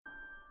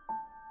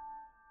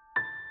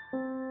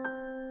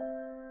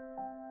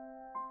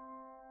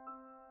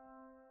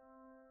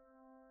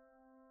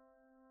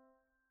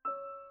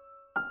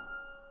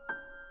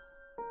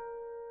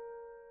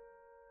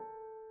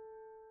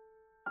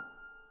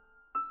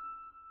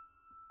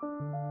You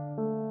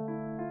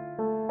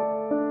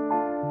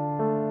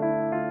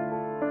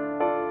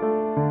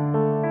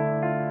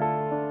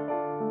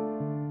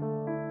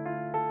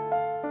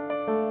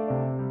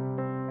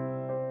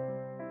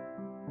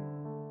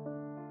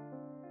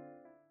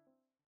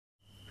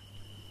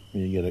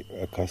get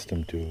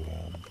accustomed to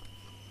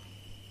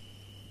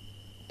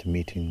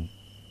meeting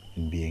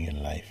and being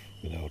in life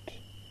without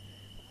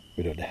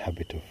the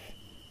habit of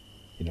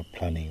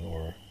planning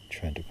or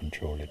trying to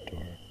control it,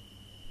 or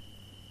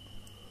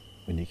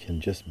when you can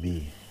just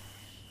be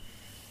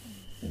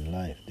in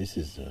life. This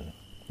is a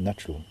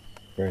natural,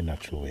 very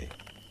natural way.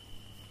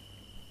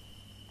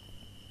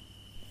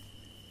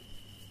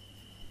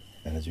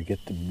 And as you get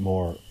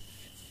more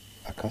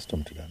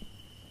accustomed to that,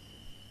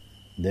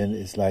 then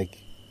it's like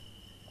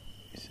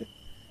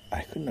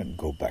I could not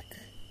go back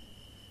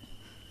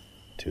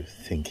to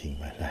thinking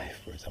my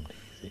life or something.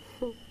 See?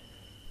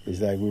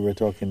 It's like we were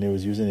talking, they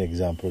was using the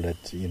example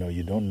that,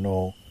 you don't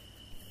know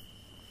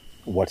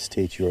what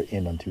state you're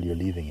in until you're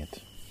leaving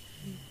it.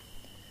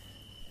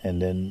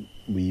 And then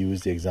we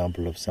use the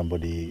example of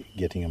somebody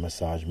getting a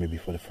massage maybe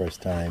for the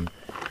first time,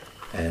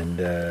 and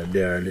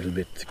they're a little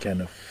bit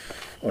kind of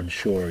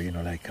unsure,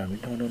 like,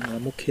 no,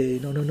 I'm okay,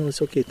 no,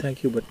 it's okay,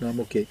 thank you, but no, I'm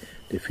okay.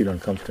 They feel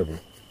uncomfortable.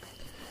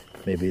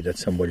 Maybe that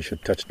somebody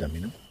should touch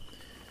them,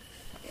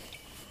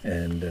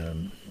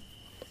 And,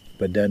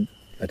 but then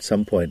at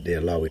some point they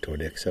allow it or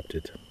they accept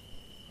it.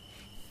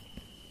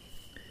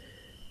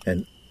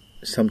 And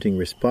something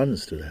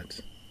responds to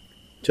that.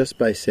 Just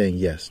by saying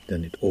yes,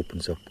 then it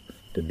opens up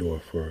the door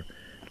for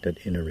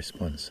that inner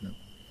response.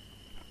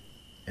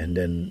 And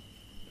then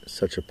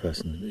such a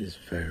person is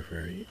very,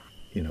 very,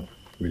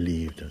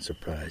 relieved and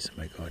surprised.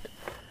 My God,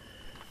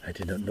 I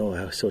did not know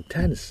I was so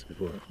tense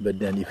before. But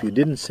then if you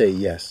didn't say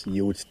yes,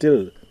 you would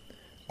still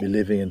be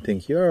living and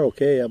think, you're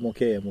okay, I'm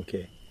okay.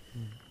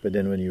 But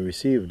then when you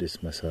receive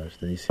this massage,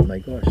 then you say, my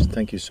gosh,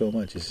 thank you so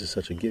much. This is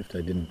such a gift.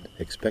 I didn't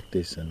expect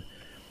this, and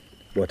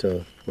what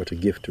a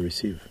gift to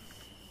receive.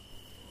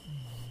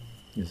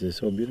 This is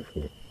so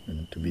beautiful.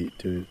 And to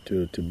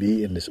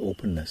be in this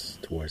openness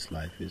towards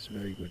life is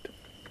very good.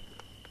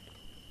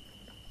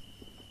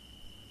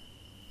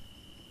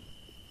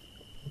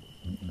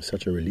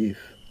 Such a relief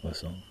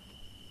also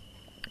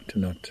to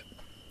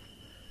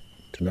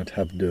not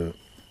have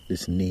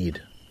this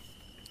need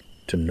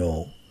to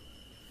know,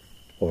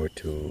 or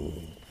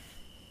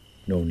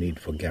no need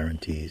for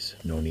guarantees,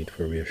 no need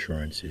for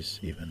reassurances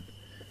even.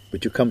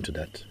 But you come to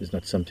that. It's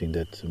not something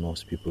that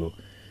most people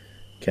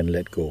can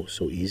let go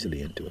so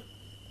easily into it.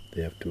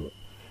 They have to,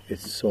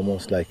 it's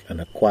almost like an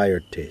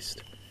acquired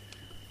taste.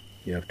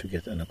 You have to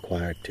get an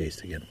acquired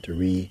taste again, to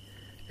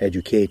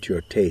re-educate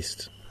your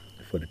taste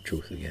for the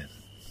truth again.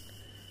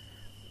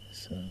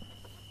 So,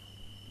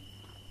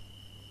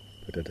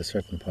 but at a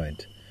certain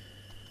point,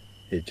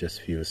 it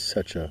just feels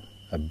such a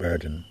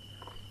burden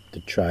to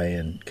try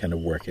and kind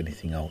of work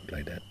anything out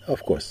like that.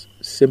 Of course,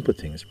 simple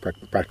things,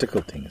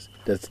 practical things,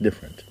 that's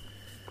different.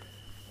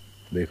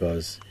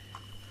 Because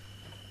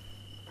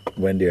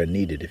when they are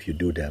needed, if you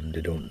do them,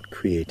 they don't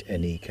create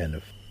any kind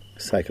of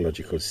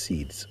psychological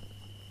seeds.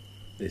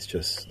 It's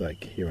just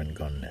like here and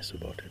goneness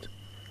about it.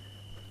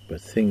 But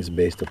things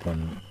based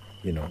upon,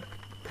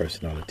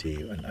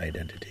 personality and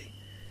identity,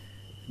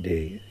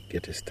 they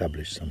get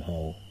established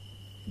somehow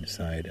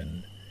inside,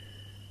 and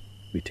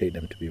we take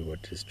them to be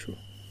what is true.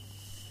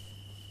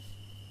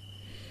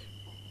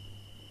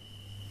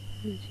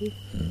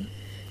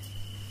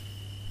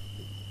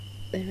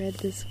 I read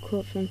this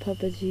quote from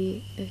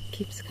Papaji. It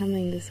keeps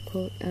coming, this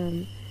quote,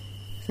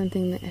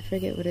 something that I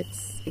forget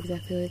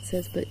exactly what it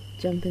says, but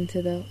jump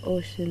into the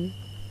ocean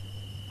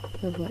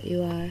of what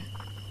you are,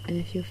 and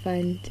if you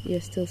find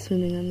you're still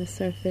swimming on the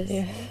surface,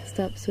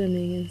 stop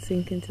swimming and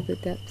sink into the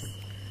depths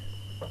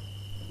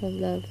of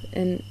love.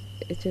 And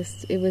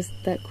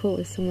that quote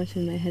was so much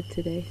in my head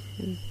today.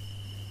 And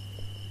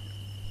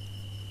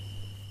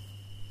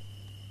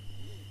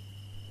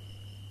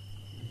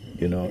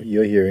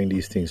you're hearing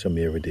these things from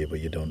me every day, but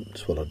you don't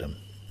swallow them.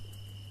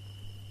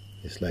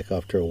 It's like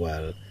after a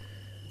while,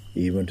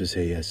 even to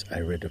say, yes,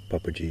 I read of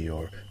Papaji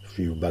or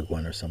Sri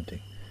Bhagwan or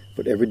something.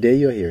 But every day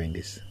you're hearing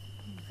this.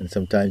 And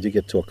sometimes you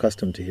get so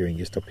accustomed to hearing,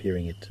 you stop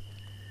hearing it.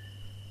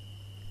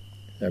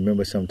 I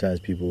remember sometimes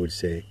people would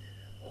say,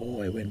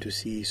 oh, I went to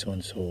see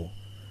so-and-so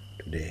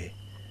today,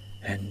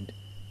 and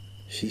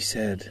she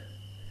said,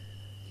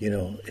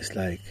 it's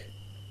like,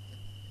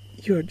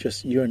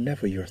 you're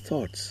never your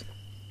thoughts.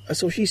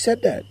 So she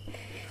said that.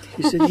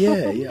 She said,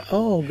 yeah,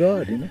 oh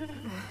God,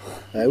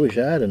 I wish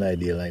I had an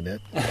idea like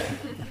that.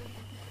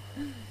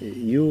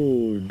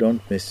 You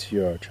don't miss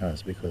your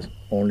chance, because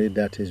only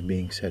that is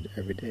being said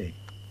every day.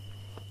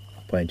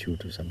 Point you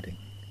to something.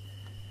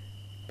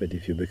 But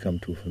if you become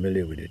too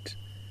familiar with it,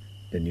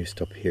 then you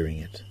stop hearing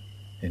it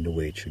in the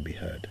way it should be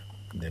heard.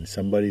 And then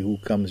somebody who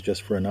comes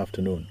just for an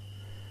afternoon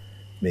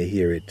may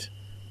hear it,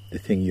 the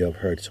thing you have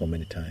heard so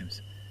many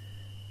times,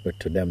 but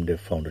to them they've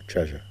found a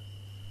treasure.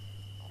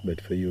 But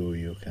for you,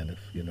 you're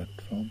not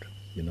found.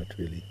 You're not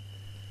really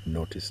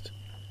noticed.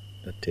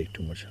 Not take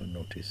too much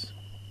notice.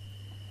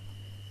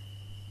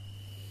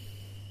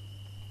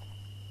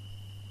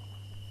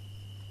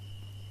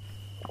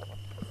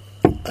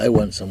 I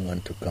want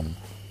someone to come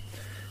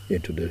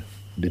into the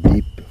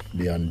deep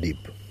beyond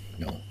deep.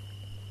 No.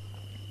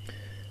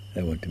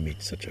 I want to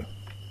meet such a...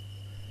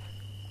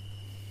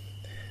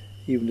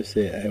 Even to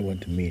say I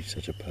want to meet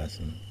such a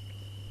person,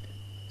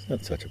 it's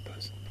not such a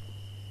person.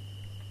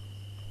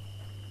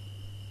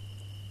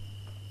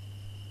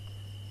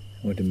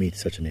 I want to meet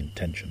such an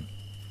intention.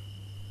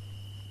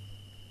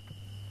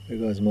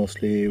 Because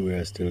mostly we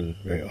are still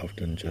very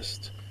often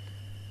just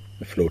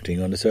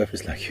floating on the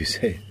surface, like you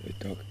say. We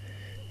talk,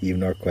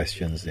 even our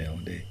questions,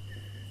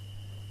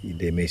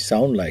 they may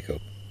sound like a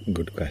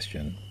good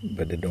question,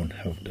 but they don't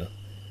have the...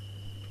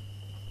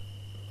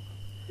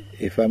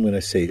 If I'm going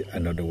to say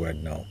another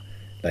word now,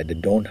 like they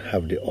don't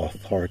have the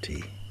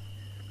authority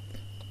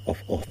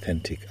of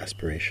authentic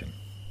aspiration.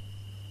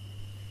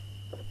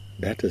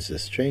 That is a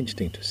strange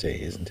thing to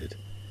say, isn't it?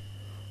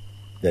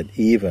 That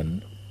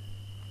even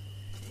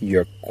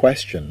your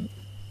question,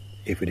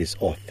 if it is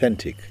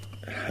authentic,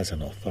 has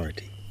an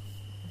authority.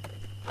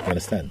 You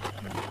understand?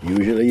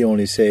 Usually you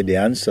only say the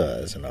answer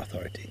as an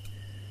authority.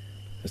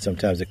 But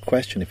sometimes the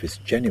question, if it's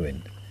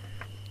genuine,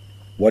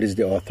 what is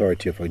the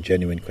authority of a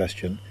genuine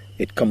question?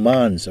 It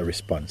commands a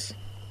response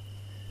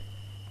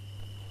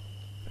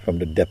from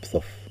the depth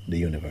of the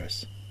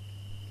universe.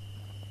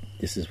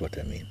 This is what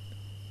I mean.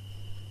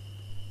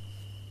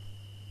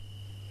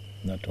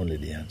 Not only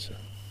the answer.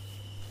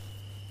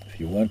 If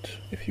you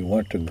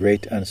want a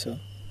great answer,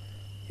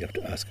 you have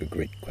to ask a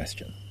great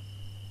question.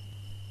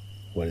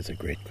 What is a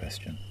great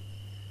question?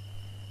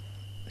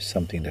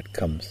 Something that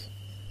comes,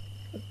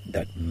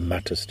 that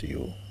matters to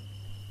you.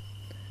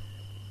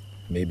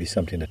 Maybe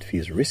something that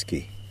feels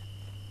risky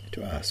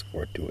to ask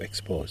or to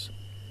expose.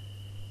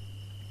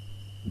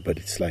 But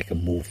it's like a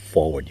move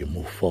forward. You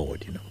move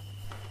forward,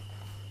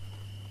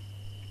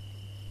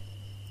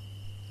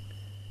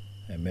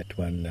 I met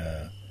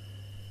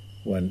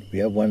we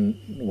have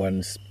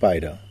one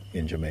spider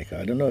in Jamaica.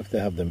 I don't know if they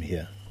have them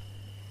here,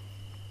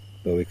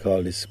 but we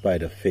call this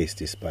spider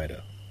Feisty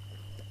Spider,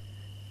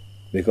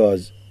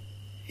 because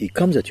he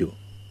comes at you,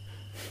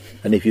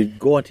 and if you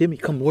go at him, he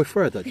comes way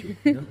further at you.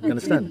 You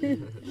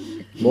understand?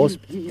 Most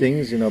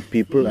things,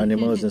 people,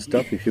 animals and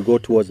stuff, if you go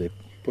towards it,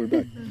 pull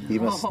back.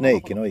 Even a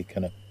snake, he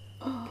kind of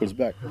pulls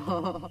back.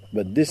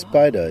 But this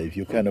spider, if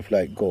you kind of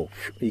like go,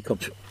 he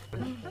comes.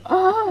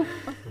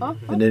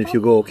 And then if you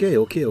go, okay,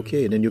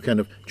 and then you kind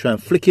of try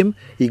and flick him,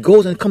 he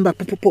goes and come back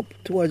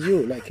towards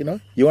you, like,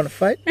 you want to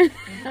fight?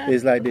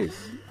 It's like this.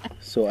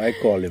 So I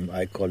call him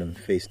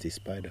Feisty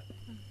Spider.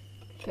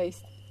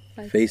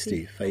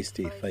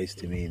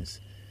 Feisty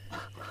means,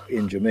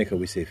 in Jamaica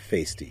we say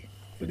feisty,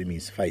 but it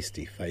means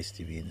feisty.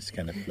 Feisty means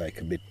kind of like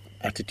a bit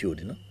attitude,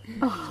 It's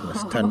going to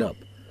stand up.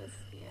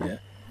 Yeah.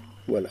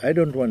 Well, I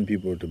don't want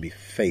people to be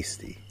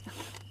feisty,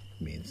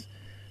 means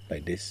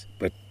like this,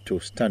 but to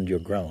stand your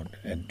ground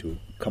and to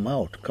come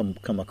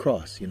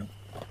across,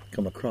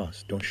 come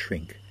across. Don't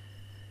shrink.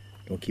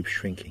 Don't keep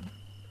shrinking,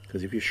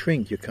 because if you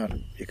shrink, you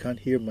can't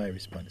hear my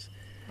response,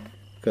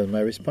 because my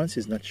response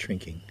is not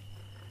shrinking,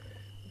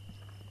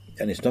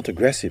 and it's not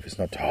aggressive. It's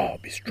not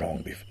be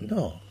strong.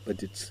 No,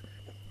 but it's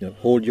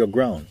hold your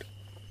ground.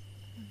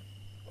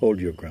 Hold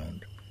your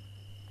ground.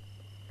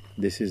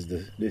 This is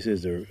the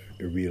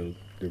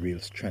real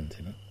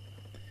strength,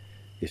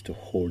 is to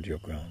hold your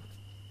ground.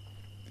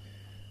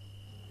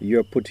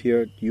 You're put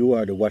here, you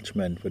are the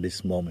watchman for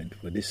this moment,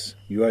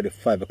 you are the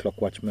 5 o'clock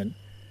watchman.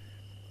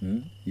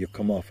 You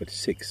come off at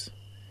 6.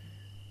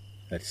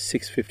 At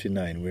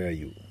 6:59, where are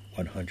you?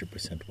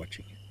 100%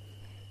 watching.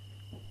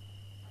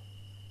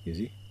 You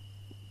see?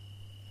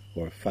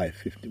 Or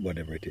 5:50,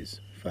 whatever it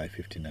is,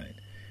 5:59.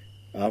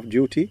 Off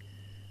duty,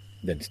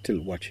 then still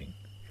watching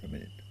for a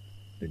minute.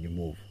 Then you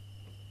move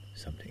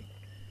something.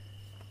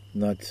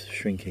 Not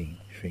shrinking.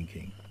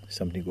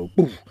 Something go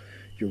poof,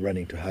 you're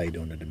running to hide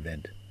under the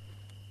bed.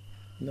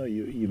 No,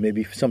 you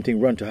maybe something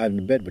run to hide in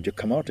the bed, but you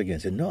come out again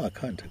and say, no, I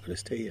can't, I've got to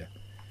stay here.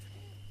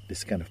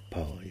 This kind of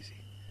power, you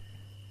see,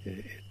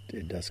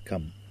 it does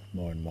come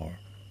more and more.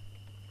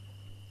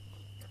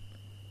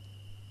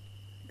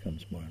 It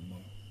comes more and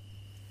more.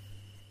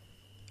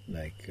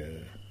 Like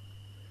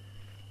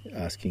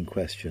asking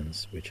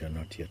questions which are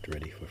not yet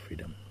ready for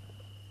freedom.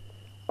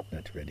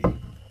 Not ready.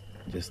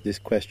 Just this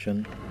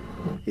question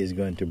is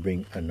going to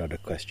bring another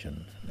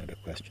question. Another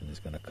question is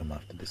going to come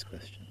after this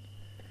question.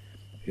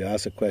 If you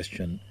ask a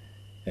question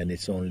and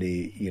it's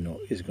only,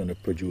 it's going to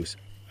produce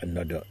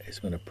another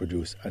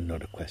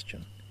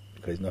question,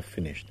 because it's not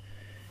finished.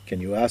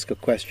 Can you ask a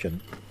question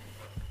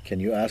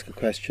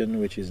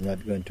which is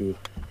not going to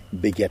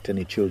beget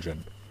any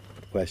children?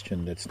 A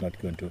question that's not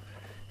going to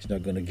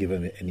give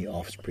them any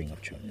offspring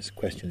of children. This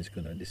question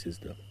this is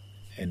the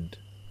end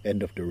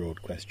of the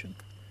road question.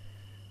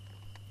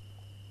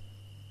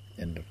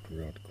 End of the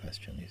road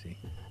question, you see.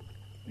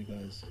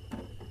 Because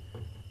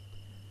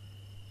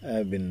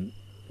I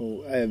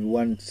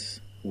once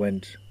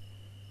went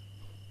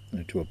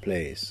to a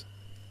place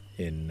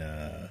in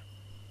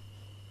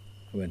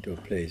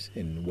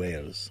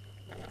Wales.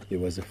 It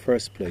was the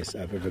first place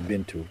I've ever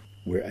been to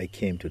where I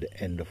came to the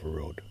end of a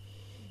road.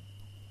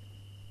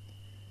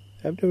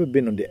 I've never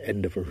been on the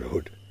end of a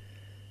road.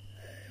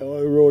 A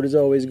road is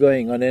always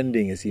going,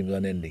 unending, it seems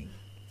unending.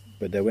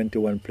 But I went to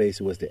one place,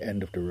 it was the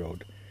end of the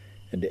road.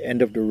 And the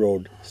end of the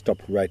road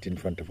stopped right in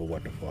front of a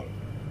waterfall.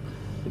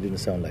 It didn't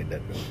sound like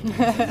that,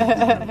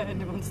 though.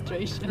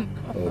 Demonstration.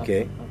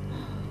 Okay.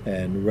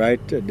 And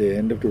right at the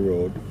end of the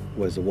road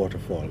was a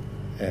waterfall.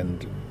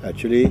 And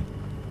actually,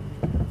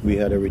 we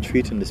had a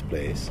retreat in this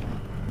place.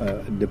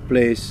 The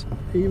place,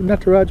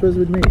 Nataraj was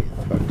with me, in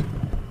fact.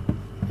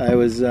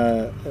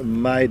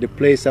 The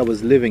place I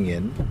was living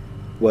in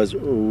was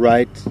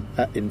right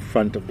in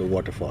front of the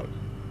waterfall.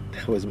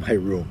 That was my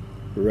room,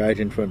 right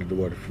in front of the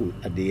waterfall,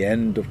 at the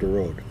end of the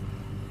road.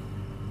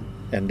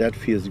 And that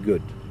feels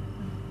good.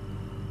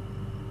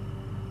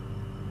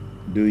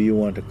 Do you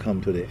want to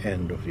come to the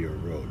end of your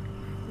road?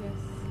 Yes.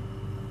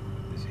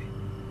 You see,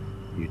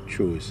 you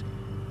choose,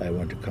 I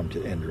want to come to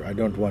the end. I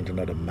don't want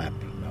another map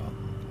now.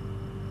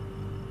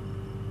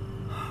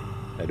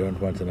 I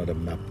don't want another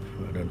map.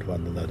 I don't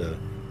want another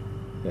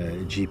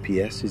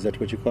GPS. Is that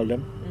what you call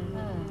them?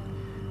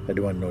 I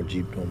don't want no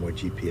more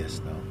GPS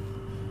now.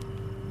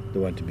 I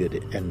want to be at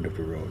the end of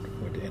the road.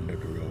 What the end of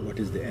the road? What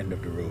is the end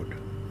of the road?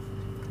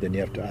 Then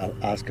you have to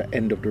ask an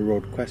end of the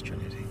road question,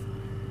 you see.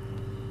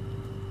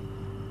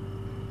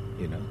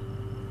 You know.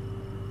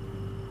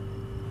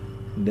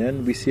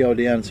 Then we see how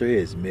the answer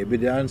is. Maybe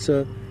the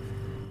answer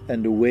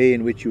and the way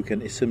in which you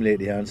can assimilate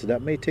the answer,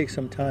 that may take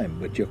some time,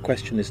 but your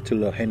question is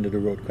still a end of the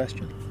road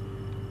question.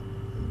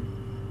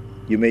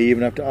 You may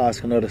even have to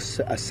ask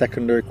a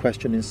secondary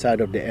question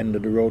inside of the end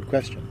of the road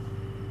question.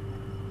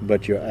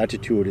 But your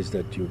attitude is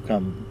that you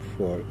come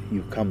for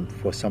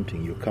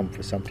something. You come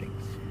for something.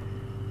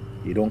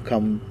 You don't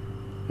come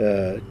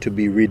to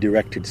be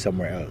redirected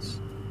somewhere else.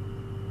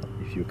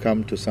 If you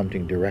come to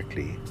something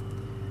directly,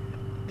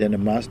 then the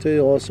master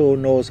also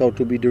knows how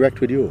to be direct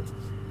with you.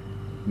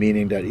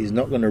 Meaning that he's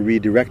not going to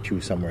redirect you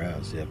somewhere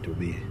else. You have to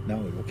be,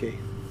 now, okay,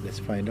 let's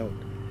find out.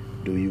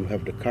 Do you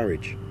have the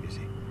courage, you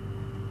see,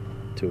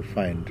 to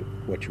find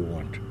what you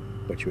want,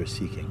 what you are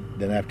seeking?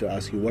 Then I have to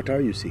ask you, what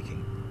are you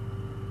seeking?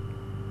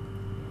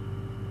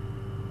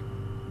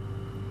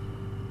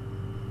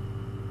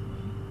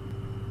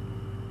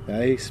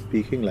 I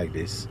speaking like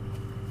this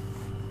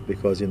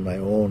because in my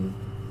own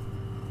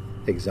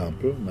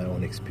example, my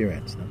own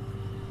experience,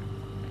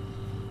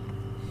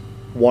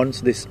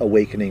 once this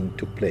awakening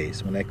took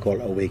place, when I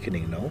call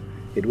awakening now,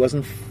 it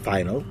wasn't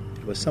final,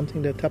 it was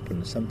something that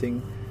happened,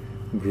 something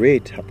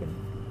great happened.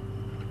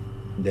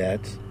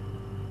 That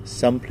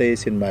some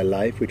place in my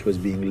life which was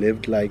being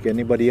lived like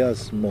anybody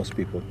else, most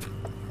people.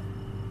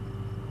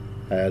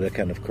 I had a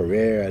kind of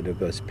career, I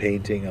was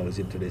painting, I was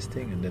into this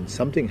thing, and then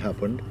something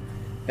happened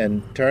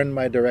and turned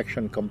my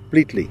direction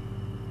completely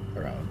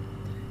around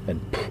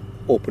and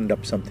opened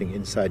up something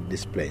inside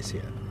this place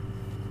here.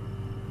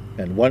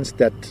 And once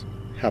that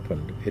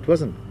happened, it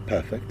wasn't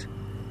perfect.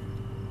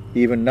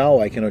 Even now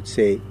I cannot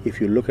say,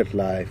 if you look at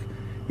life,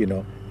 you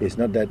know, it's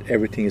not that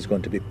everything is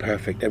going to be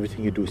perfect,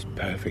 everything you do is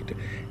perfect,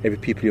 every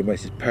people you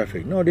meet is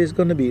perfect. No,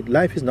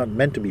 life is not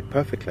meant to be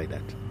perfect like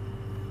that.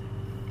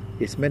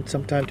 It's meant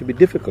sometimes to be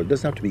difficult. It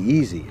doesn't have to be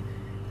easy,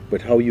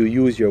 but how you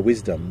use your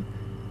wisdom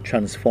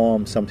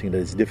transform something that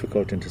is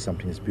difficult into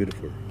something that's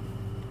beautiful.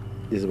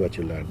 This is what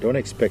you learn. Don't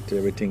expect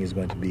everything is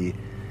going to be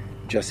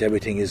just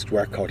everything is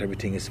work out,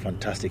 everything is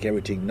fantastic,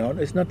 everything. No,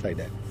 it's not like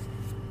that.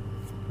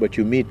 But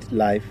you meet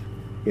life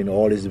in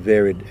all its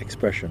varied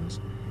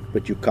expressions,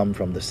 but you come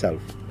from the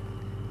self.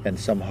 And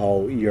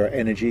somehow your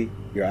energy,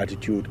 your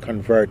attitude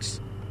converts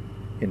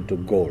into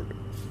gold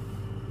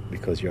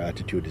because your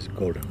attitude is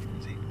golden.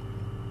 See?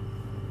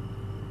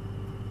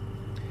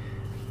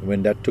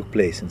 When that took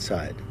place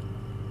inside,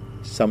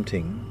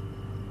 something,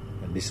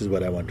 and this is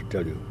what I want to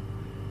tell you,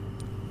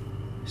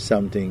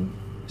 something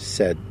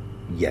said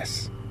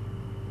yes.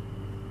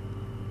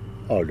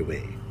 All the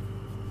way,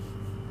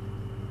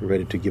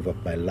 ready to give up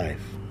my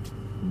life.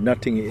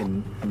 Nothing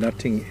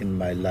in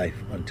my life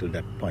until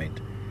that point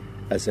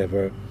has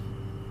ever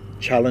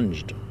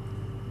challenged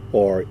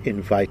or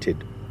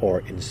invited or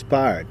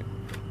inspired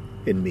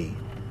in me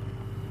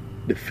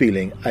the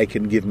feeling I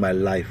can give my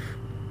life,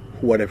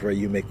 whatever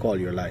you may call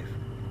your life.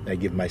 I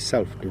give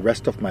myself the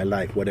rest of my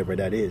life, whatever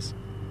that is,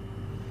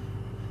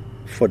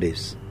 for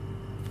this.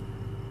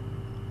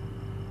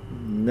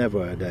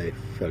 Never had I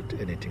felt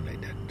anything like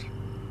that.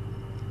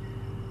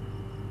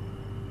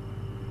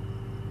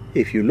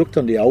 If you looked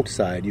on the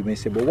outside, you may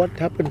say, but what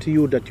happened to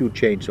you that you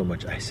changed so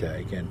much? I say,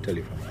 I can't tell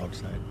you from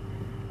outside.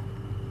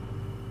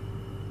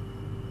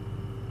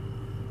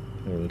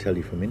 I will tell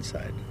you from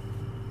inside.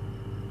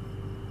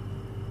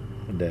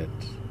 That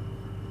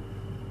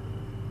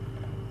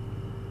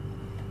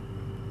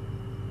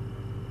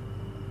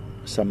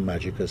some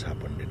magic has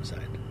happened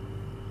inside.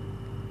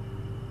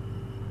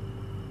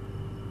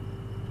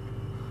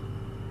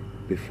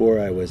 Before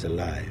I was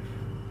alive,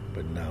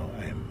 but now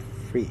I am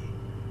free.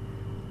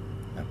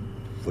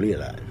 Fully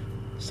alive,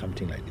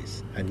 something like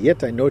this. And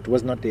yet I know it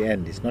was not the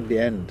end. It's not the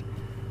end,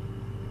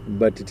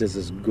 but it is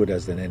as good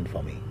as an end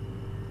for me,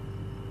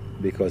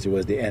 because it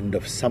was the end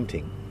of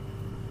something.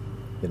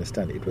 You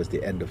understand? It was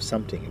the end of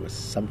something.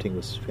 Something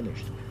was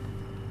finished.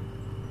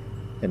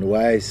 And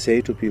why I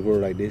say to people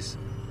like this,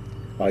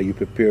 are you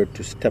prepared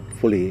to step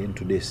fully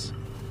into this?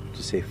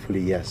 To say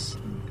fully yes.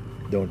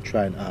 Don't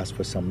try and ask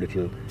for some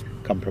little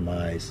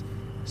compromise,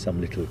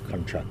 some little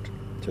contract.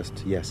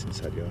 Just yes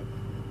inside your heart.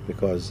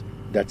 Because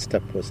that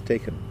step was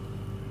taken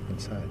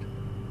inside.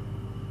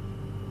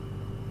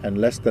 And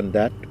less than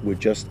that, we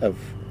just have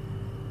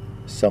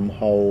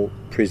somehow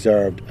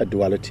preserved a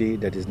duality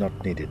that is not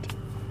needed.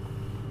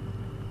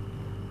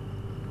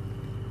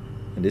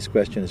 And this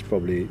question is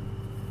probably,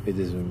 it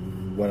is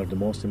one of the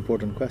most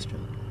important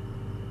questions,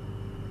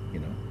 you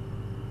know.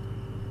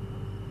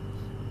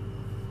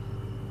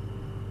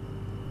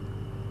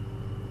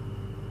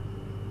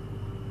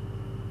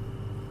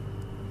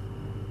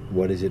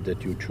 What is it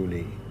that you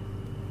truly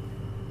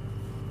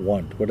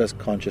want? What does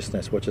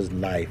consciousness, what does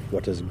life,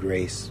 what does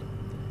grace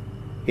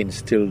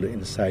instilled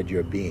inside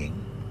your being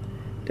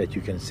that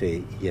you can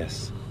say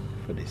yes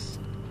for this?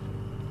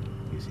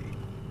 You see,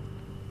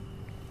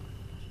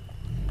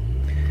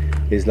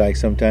 it's like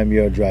sometimes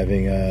you're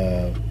driving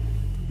a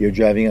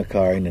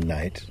car in the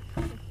night,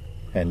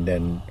 and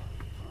then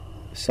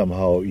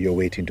somehow you're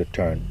waiting to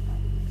turn,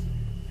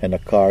 and a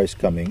car is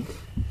coming,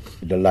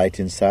 the light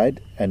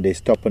inside, and they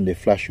stop and they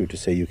flash you to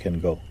say you can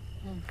go.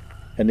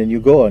 And then you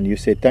go and you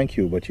say thank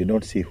you, but you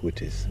don't see who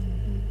it is.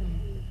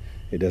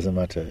 It doesn't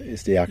matter.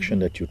 It's the action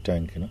that you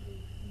thank, you know.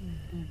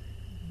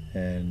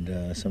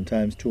 And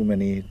sometimes too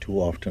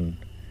often,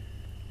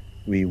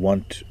 we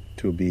want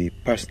to be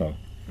personal,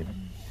 you know.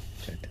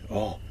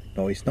 Oh,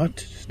 no, it's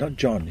not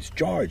John, it's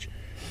George.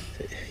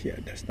 Yeah,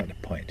 that's not the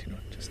point, you know.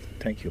 Just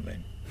thank you,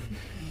 man.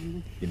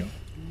 You know,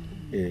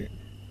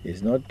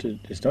 it's not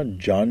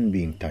John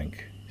being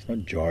thanked. It's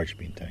not George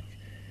being thanked.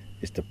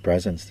 It's the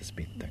presence that's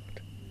being thanked.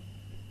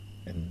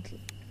 And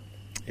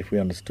if we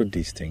understood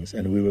these things,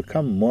 and we will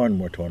come more and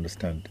more to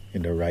understand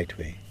in the right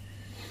way,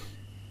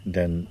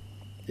 then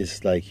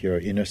it's like your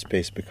inner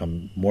space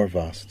become more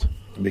vast,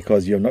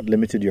 because you have not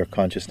limited your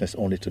consciousness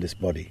only to this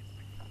body.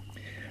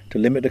 To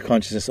limit the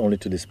consciousness only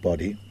to this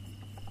body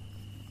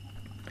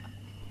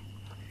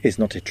is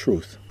not a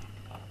truth.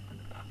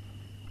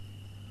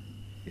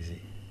 You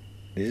see,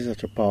 this is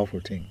such a powerful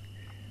thing.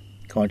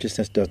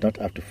 Consciousness does not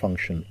have to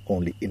function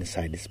only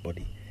inside this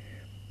body,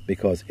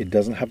 because it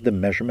doesn't have the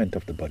measurement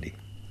of the body.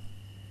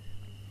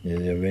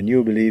 When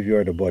you believe you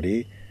are the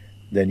body,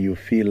 then you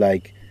feel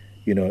like,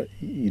 you know,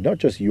 not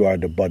just you are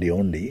the body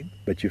only,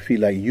 but you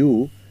feel like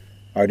you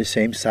are the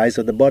same size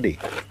of the body.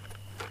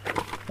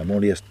 I'm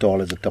only as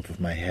tall as the top of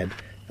my head,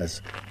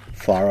 as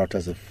far out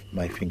as if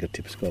my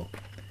fingertips go.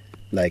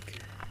 Like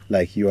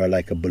you are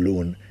like a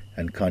balloon,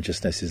 and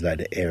consciousness is like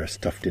the air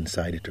stuffed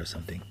inside it or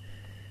something.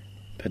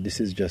 But this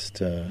is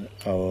just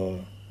our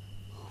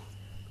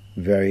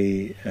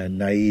very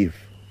naivety.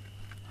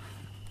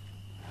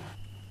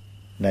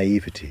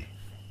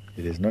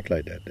 It is not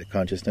like that. The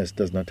consciousness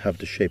does not have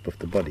the shape of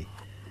the body.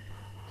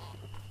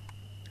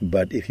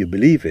 But if you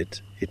believe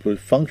it, it will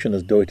function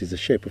as though it is the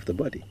shape of the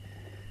body.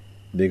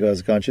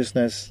 Because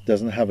consciousness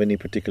doesn't have any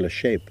particular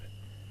shape.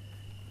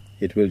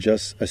 It will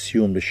just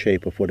assume the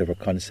shape of whatever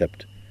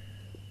concept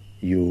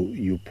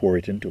you pour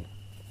it into.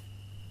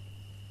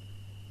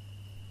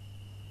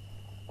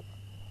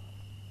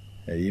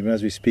 Even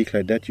as we speak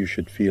like that, you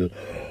should feel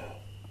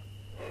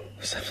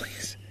something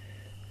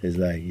is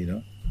like, you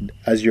know,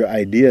 as your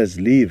ideas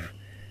leave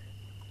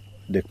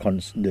the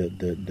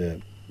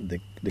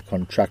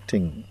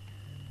contracting,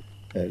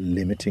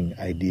 limiting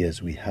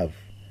ideas we have,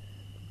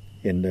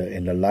 in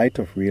the light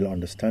of real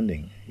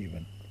understanding,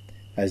 even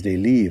as they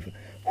leave,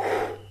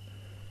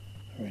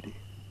 already.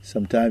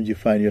 Sometimes you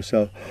find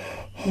yourself,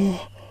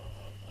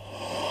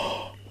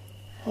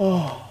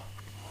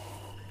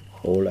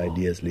 all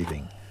ideas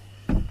leaving.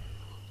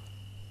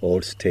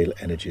 All stale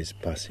energies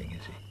passing, you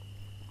see.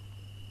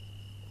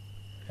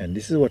 And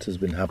this is what has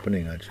been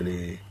happening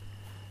actually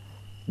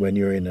when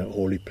you're in a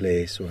holy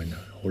place or in a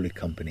holy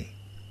company.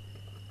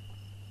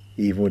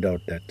 Even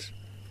without that,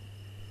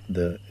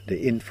 the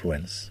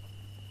influence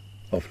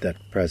of that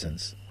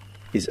presence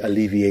is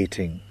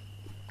alleviating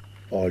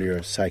all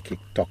your psychic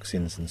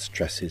toxins and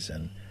stresses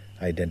and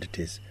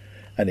identities.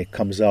 And it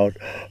comes out,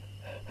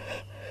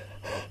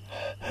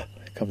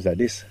 it comes like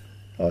this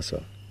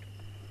also.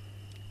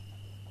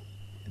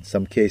 In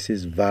some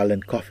cases,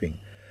 violent coughing.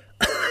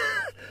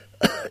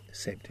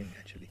 Same thing,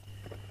 actually.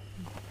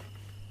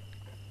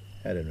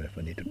 I don't know if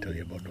I need to tell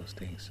you about those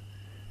things.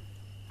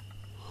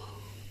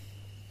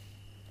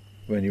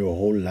 When your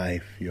whole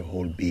life, your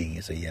whole being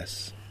is a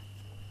yes,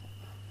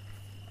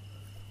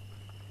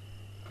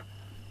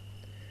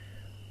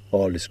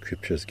 all the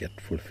scriptures get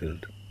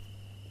fulfilled.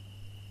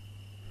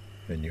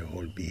 When your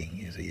whole being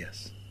is a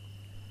yes.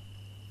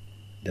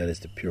 That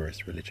is the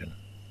purest religion.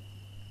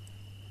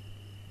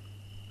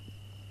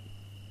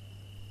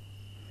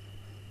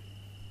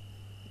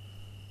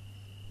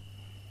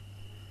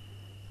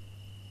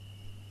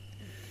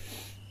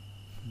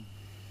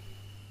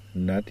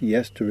 Not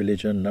yes to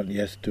religion, not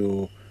yes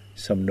to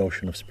some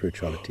notion of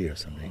spirituality or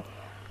something.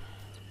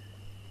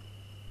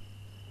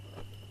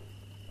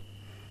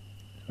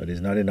 But it's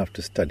not enough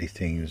to study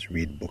things,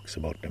 read books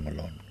about them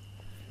alone.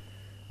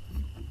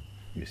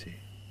 You see.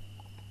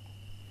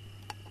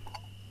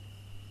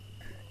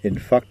 In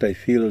fact, I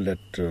feel that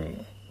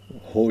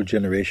whole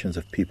generations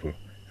of people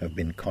have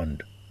been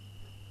conned.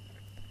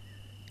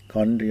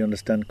 Conned, you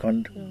understand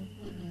conned?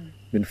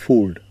 Been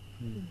fooled,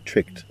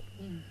 tricked.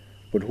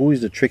 But who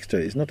is the trickster?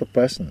 It's not a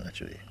person,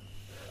 actually.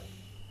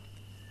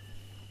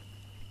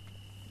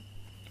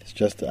 It's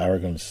just the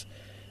arrogance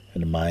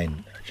and the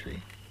mind,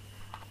 actually.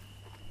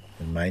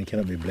 And mind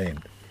cannot be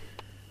blamed.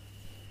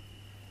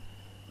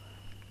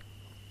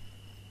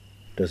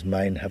 Does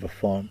mind have a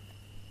form?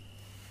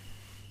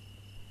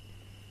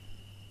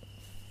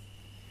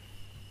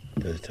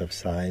 Does it have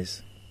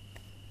size?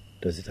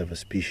 Does it have a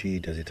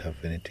species? Does it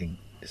have anything?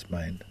 This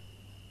mind?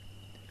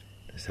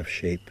 Does it have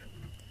shape?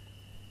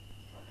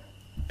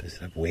 Does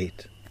it have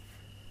weight?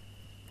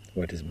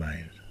 What is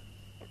mind?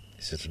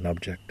 Is it an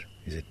object?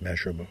 Is it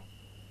measurable?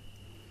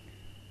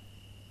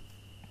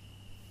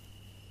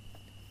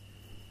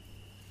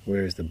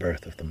 Where is the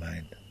birth of the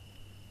mind?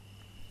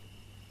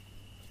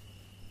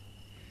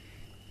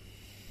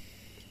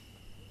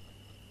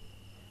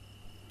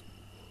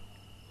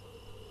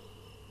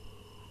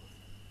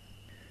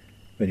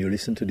 When you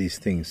listen to these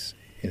things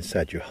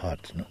inside your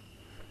heart,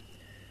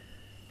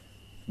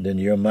 then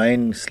your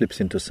mind slips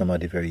into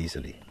samadhi very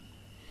easily.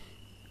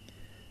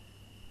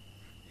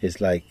 It's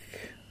like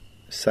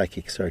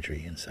psychic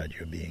surgery inside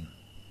your being.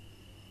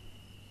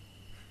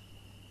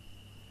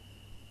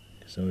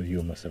 Some of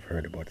you must have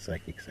heard about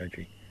psychic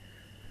surgery.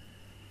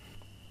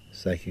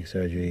 Psychic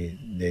surgery,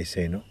 they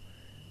say,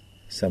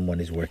 someone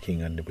is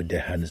working and with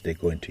their hands they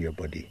go into your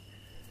body.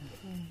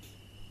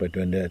 But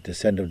when at the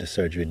end of the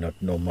surgery,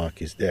 no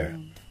mark is there.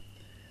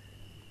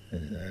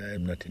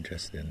 I'm not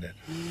interested in that.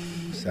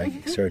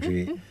 Psychic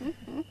surgery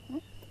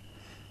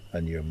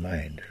on your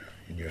mind,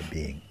 in your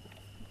being.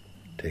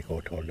 Take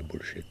out all the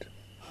bullshit.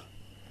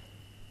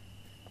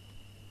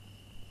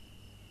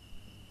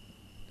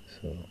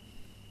 So,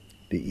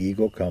 the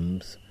ego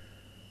comes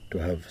to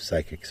have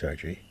psychic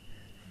surgery,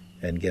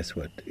 and guess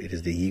what? It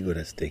is the ego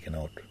that's taken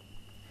out.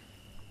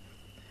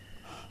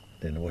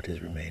 Then what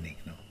is remaining?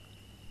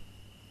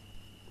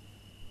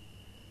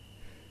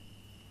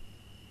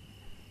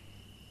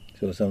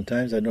 So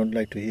sometimes I don't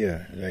like to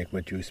hear, like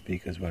what you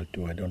speak as well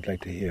too. I don't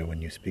like to hear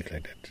when you speak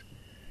like that.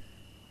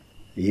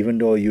 Even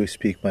though you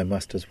speak my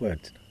master's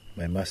words,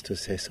 my master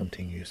says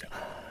something, you say,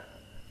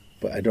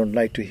 but I don't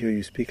like to hear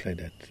you speak like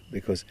that,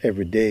 because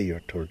every day you're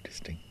told this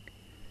thing.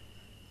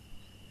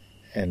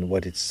 And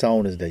what it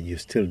sounds is that you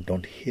still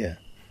don't hear.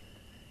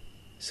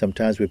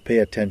 Sometimes we pay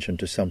attention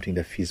to something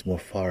that feels more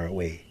far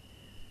away.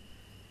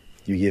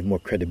 You give more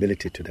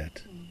credibility to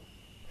that.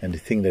 And the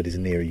thing that is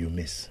near you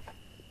miss.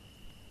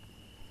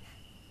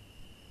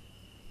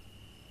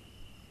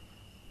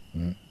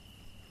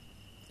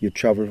 You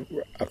travel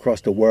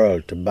across the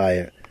world to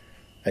buy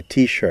a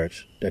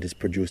T-shirt that is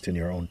produced in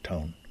your own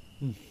town.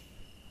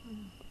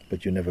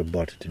 But you never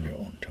bought it in your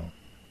own town.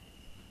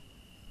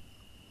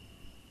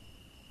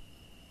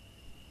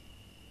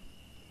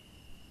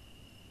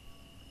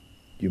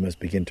 You must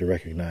begin to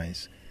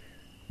recognize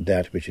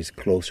that which is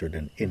closer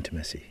than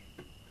intimacy.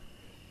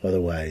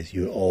 Otherwise,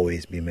 you'll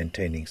always be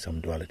maintaining some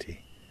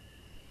duality.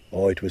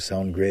 Oh, it will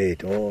sound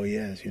great. Oh,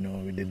 yes,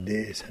 we did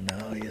this, and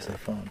now, yes, I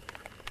found.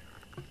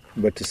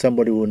 But to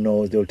somebody who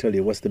knows, they'll tell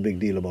you, what's the big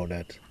deal about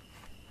that?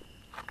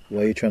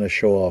 Why are you trying to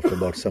show off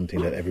about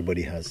something that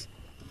everybody has?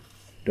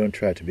 Don't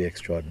try to be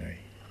extraordinary.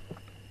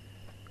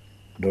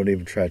 Don't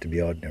even try to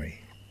be ordinary.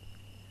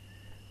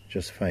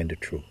 Just find the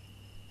truth.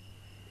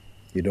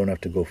 You don't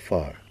have to go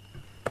far.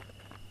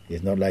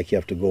 It's not like you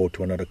have to go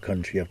to another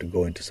country, you have to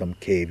go into some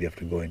cave, you have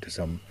to go into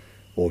some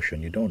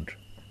ocean. You don't.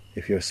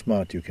 If you're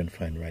smart, you can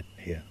find right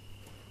here.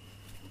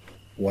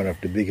 One of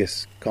the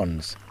biggest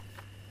cons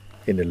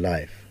in the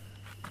life,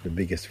 the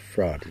biggest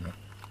fraud,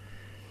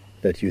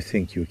 that you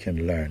think you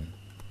can learn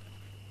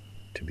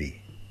to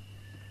be.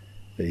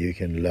 That you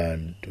can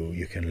learn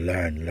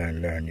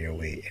your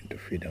way into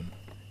freedom.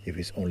 If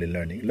it's only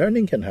learning.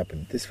 Learning can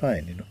happen, it's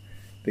fine,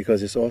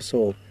 because it's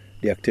also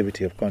the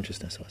activity of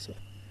consciousness also.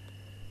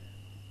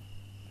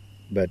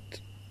 But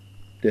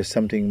there's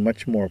something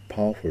much more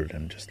powerful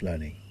than just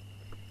learning.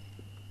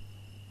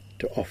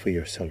 To offer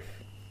yourself.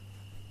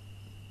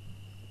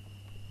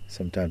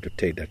 Sometimes to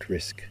take that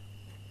risk.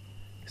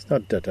 It's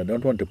not that, I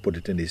don't want to put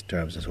it in these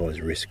terms as always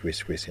risk.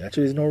 Actually,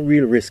 there's no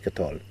real risk at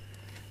all.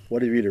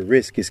 What is really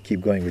risk is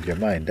keep going with your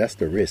mind. That's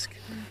the risk.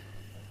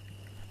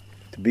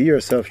 To be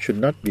yourself should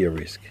not be a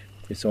risk.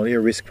 It's only a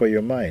risk for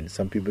your mind.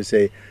 Some people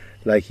say,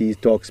 like he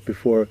talks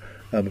before,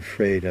 I'm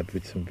afraid, I'm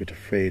a bit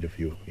afraid of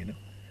you,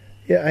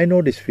 Yeah, I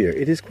know this fear.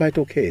 It is quite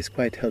okay. It's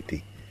quite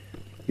healthy.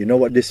 You know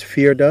what this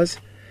fear does?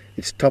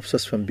 It stops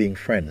us from being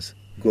friends.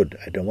 Good.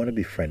 I don't want to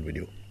be friend with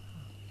you.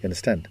 You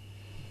understand?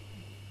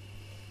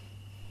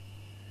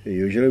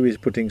 Usually we're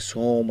putting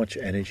so much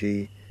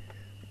energy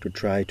to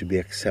try to be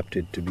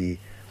accepted, to be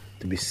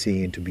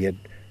seen,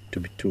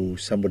 to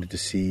somebody to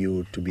see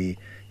you, to be,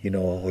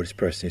 oh, this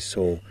person is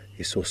so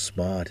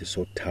smart, is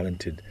so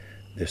talented,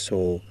 they're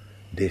so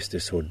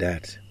this or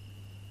that.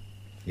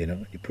 You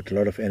know, you put a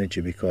lot of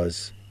energy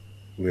because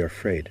we're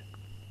afraid.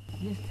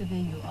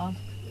 Yesterday you asked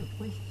a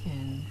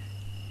question.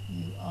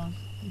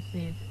 You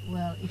said,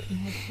 well, if you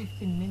had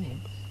 15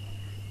 minutes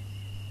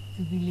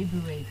to be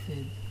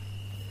liberated,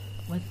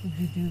 what would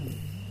you do?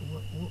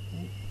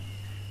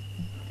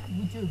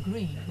 Would you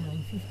agree? You know,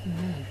 in 15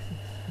 minutes,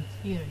 it's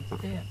here,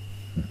 it's there.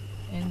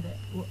 And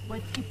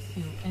what keeps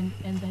you? And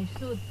I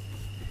thought,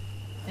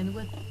 and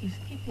what is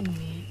keeping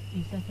me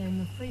is that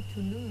I'm afraid to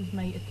lose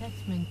my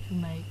attachment to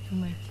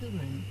my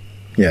children.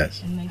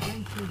 Yes. And my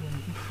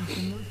grandchildren. This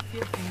is the most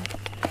fearful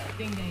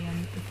thing. I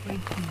am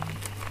afraid to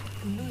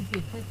lose the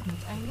attachment.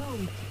 I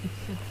know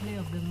it's a play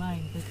of the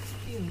mind, but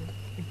still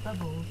the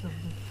bubbles of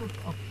the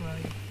soap opera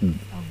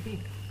are big.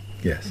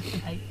 Yes.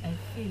 I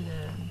feel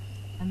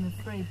I'm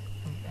afraid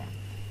of that.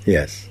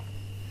 Yes.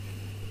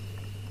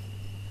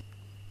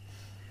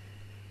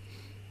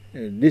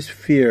 This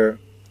fear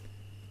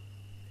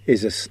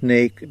is a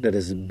snake that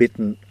has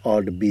bitten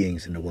all the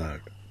beings in the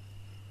world.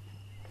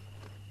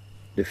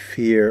 The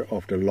fear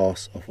of the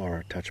loss of our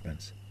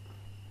attachments.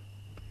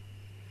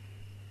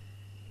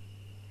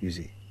 You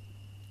see,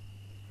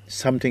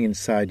 something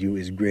inside you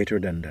is greater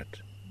than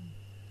that.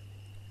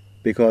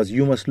 Because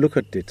you must look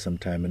at it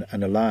sometime and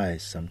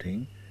analyze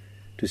something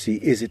to see,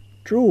 is it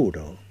true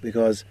though?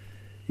 Because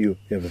you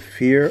have a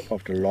fear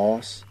of the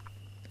loss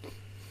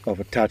of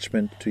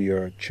attachment to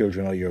your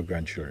children or your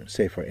grandchildren.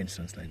 Say for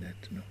instance like that.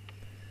 You know.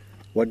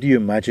 What do you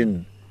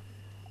imagine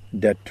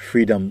that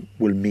freedom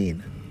will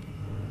mean?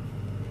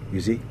 You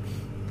see?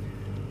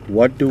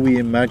 What do we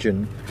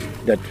imagine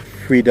that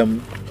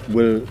freedom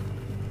will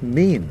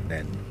mean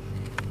then?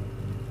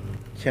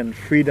 Can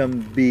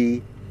freedom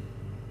be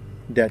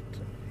that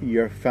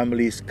your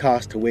family is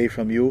cast away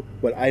from you?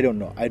 Well, I don't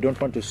know. I don't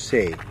want to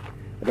say.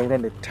 I don't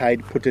want to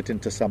put it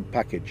into some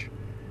package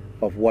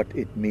of what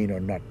it mean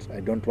or not. I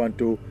don't want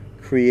to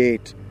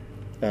create,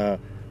 to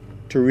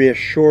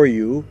reassure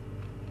you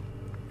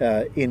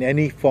in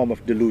any form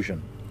of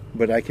delusion.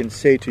 But I can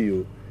say to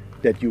you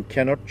that you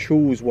cannot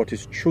choose what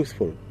is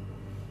truthful,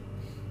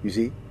 you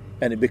see,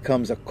 and it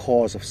becomes a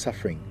cause of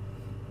suffering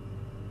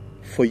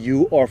for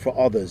you or for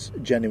others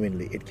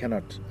genuinely. It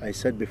cannot. I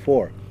said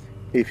before,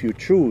 if you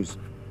choose,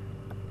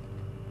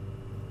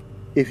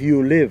 if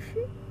you live,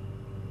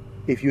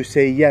 if you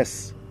say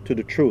yes to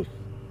the truth,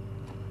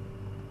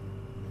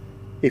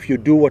 if you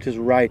do what is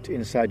right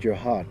inside your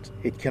heart,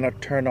 it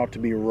cannot turn out to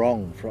be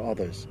wrong for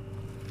others.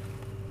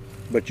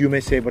 But you may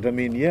say, but I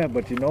mean, yeah,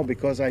 but you know,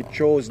 because I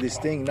chose this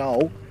thing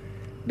now,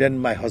 then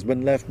my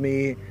husband left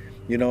me,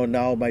 you know,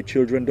 now my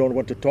children don't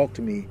want to talk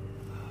to me.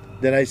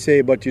 Then I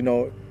say, but you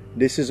know,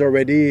 this is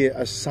already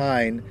a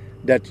sign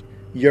that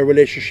your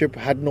relationship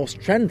had no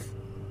strength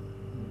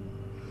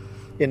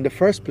in the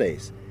first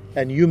place.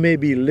 And you may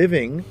be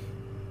living,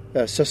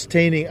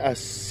 sustaining a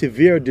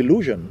severe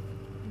delusion.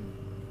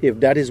 If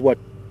that is what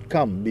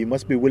comes, we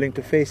must be willing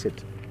to face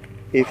it.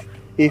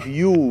 If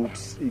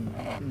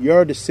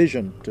your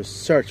decision to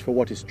search for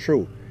what is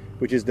true,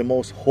 which is the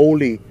most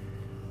holy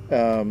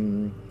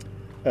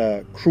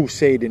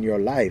crusade in your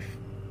life,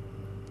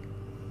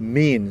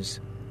 means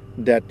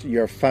that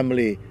your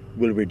family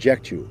will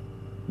reject you,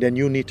 then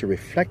you need to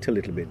reflect a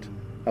little bit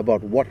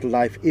about what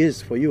life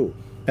is for you.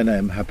 And I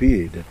am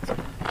happy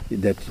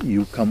that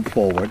you come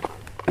forward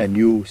and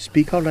you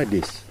speak out like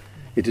this.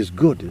 It is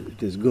good.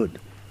 It is good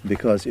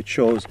because it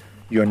shows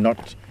you're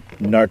not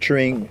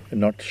nurturing,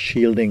 not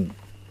shielding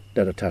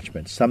that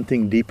attachment.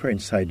 Something deeper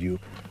inside you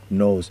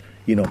knows,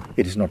 you know,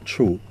 it is not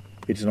true.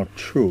 It is not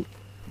true.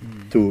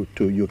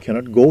 You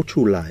cannot go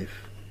through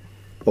life,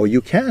 or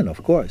you can,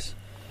 of course,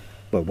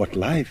 but what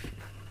life?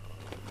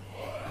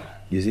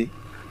 You see,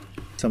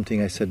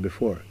 something I said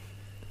before.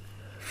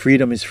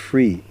 Freedom is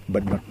free,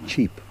 but not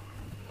cheap.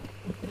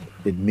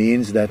 It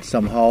means that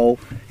somehow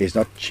it's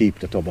not cheap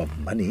to talk about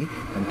money.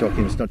 I'm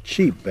talking it's not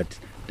cheap, but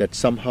that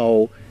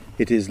somehow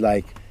it is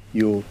like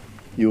you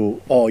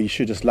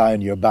should just lie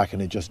on your back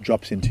and it just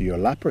drops into your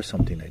lap or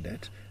something like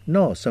that.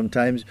 No,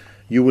 sometimes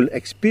you will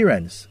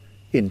experience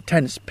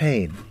intense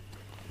pain,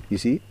 you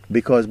see,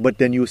 but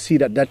then you see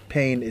that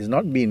pain is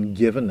not being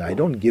given. I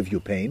don't give you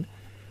pain,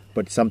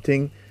 but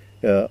something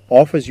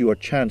offers you a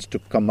chance to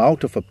come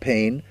out of a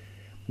pain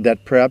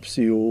that perhaps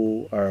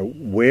you are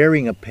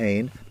wearing a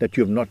pain that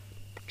you have not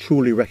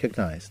truly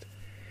recognized.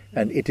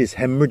 And it is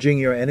hemorrhaging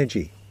your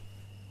energy,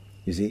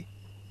 you see,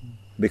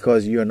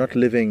 because you're not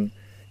living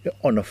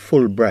on a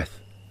full breath.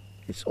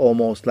 It's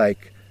almost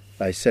like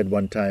I said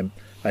one time,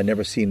 I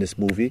never seen this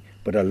movie,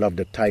 but I love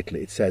the title.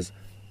 It says,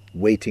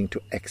 Waiting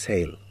to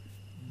Exhale.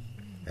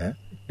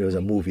 There was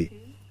a movie.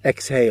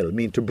 Exhale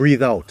mean to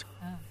breathe out.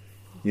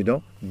 You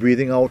know,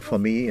 breathing out for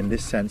me in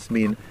this sense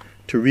mean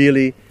to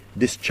really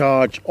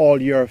discharge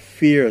all your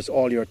fears,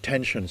 all your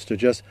tensions, to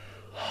just,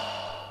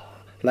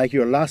 like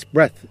your last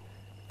breath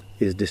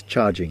is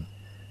discharging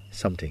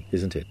something,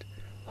 isn't it?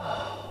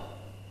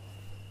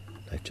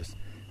 Like just,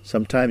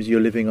 sometimes you're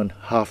living on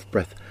half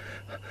breath,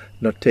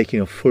 not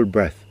taking a full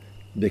breath,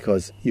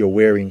 because you're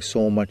wearing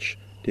so much,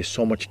 there's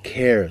so much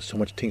care, so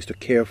much things to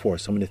care for,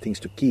 so many things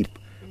to keep.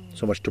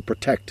 so much to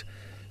protect,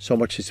 so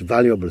much is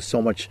valuable,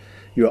 so much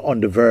you're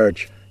on the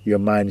verge. Your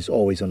mind is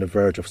always on the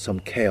verge of some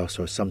chaos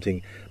or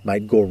something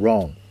might go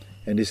wrong.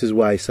 And this is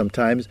why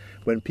sometimes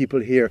when people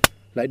hear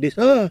like this,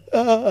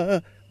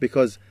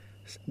 because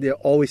they're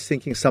always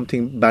thinking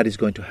something bad is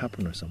going to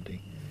happen or something.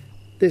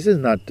 This is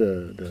not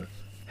the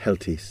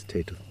healthy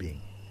state of being.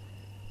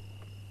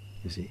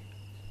 You see?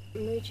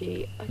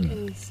 Mooji, I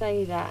can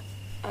say that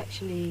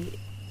actually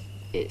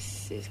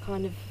it's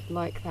kind of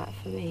like that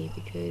for me,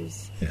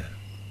 because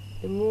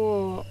the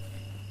more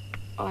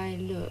I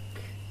look,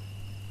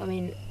 I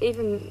mean,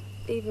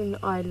 even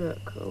I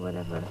look or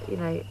whatever, you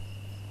know,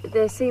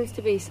 there seems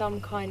to be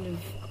some kind of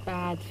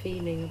bad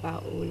feeling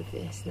about all of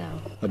this now.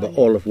 About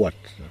all of what,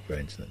 for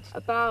instance?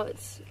 About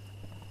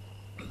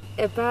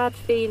a bad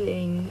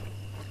feeling,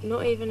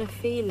 not even a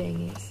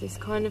feeling, it's this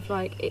kind of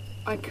like,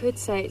 I could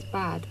say it's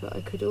bad, but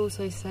I could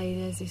also say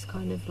there's this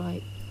kind of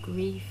like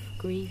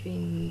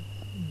grieving,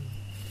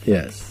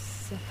 yes,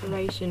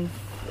 separation,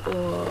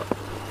 or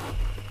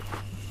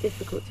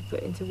difficult to put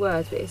into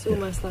words, but it's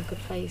almost like a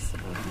place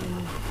of kind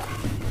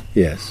of,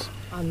 yes.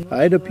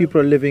 Either people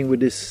are living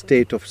with this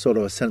state of sort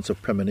of a sense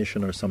of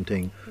premonition or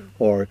something,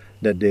 or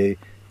that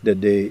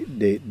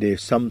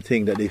there's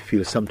something that they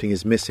feel something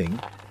is missing,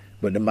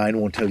 but the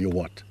mind won't tell you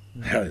what.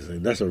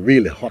 That's a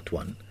really hot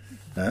one.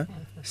 Huh?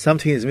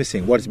 Something is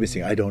missing. What is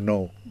missing? I don't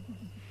know.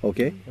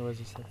 Okay? It was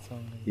a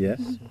satsang.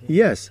 Yes.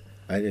 Yes.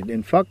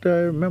 In fact, I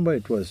remember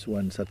it was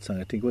one satsang.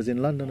 I think it was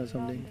in London or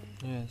something.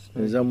 Yes.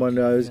 And someone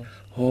was,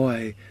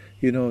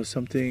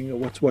 something.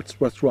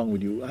 What's wrong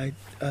with you?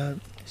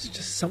 It's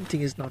just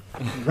something is not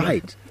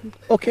right.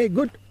 Okay,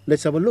 good.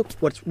 Let's have a look.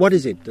 What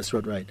is it that's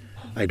not right?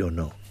 I don't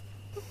know.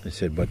 I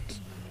said, but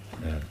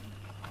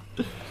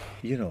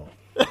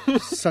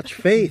such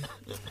faith,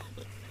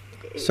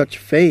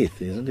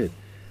 isn't it?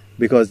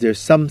 Because there's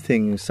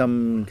something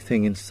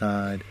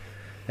inside,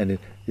 and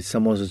it's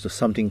almost as though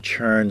something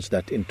churns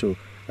that into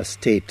a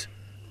state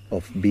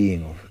of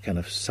being, or kind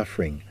of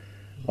suffering,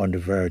 on the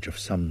verge of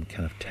some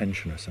kind of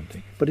tension or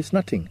something. But it's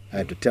nothing. I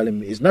have to tell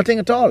him it's nothing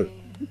at all.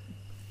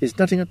 It's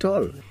nothing at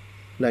all.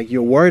 Like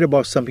you're worried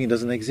about something that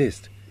doesn't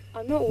exist.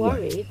 I'm not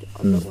worried.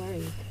 I'm not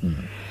worried.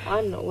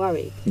 I'm not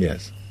worried.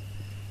 Yes.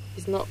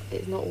 It's not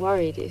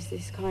worried. It's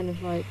this kind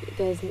of like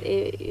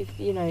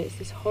it's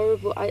this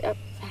horrible.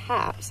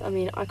 Perhaps, I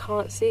mean, I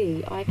cannot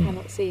see.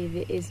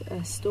 There is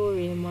a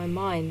story in my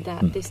mind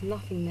that this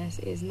nothingness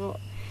is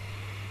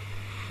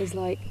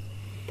like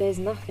there's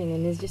nothing,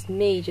 and there's just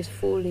me just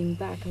falling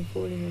back and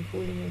falling and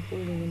falling and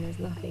falling, and there's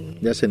nothing.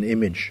 That's an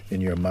image in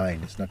your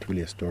mind. It's not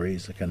really a story.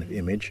 It's a kind of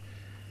image.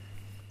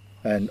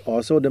 And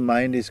also the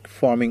mind is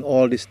forming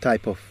all this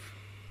type of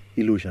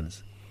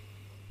illusions.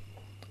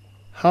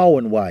 How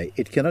and why?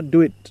 It cannot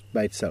do it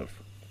by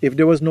itself. If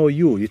there was no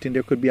you think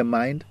there could be a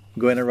mind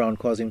going around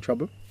causing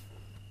trouble?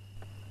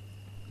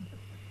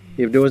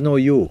 If there was no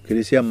you, could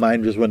you see a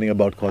mind just running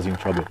about causing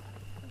trouble?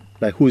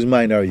 Like, whose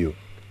mind are you?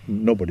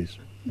 Nobody's.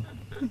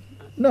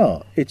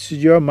 No, it's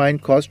your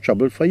mind caused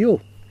trouble for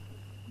you.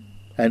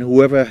 And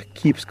whoever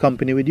keeps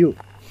company with you.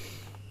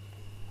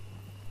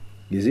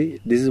 You see,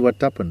 this is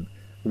what happened.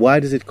 Why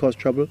does it cause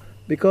trouble?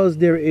 Because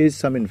there is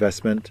some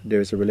investment,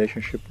 there is a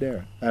relationship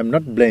there. I'm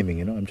not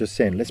blaming, I'm just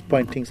saying, let's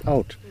point things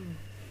out.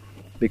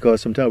 Because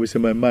sometimes we say,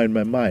 my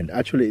mind.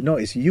 Actually, no,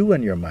 it's you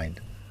and your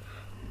mind.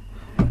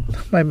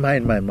 My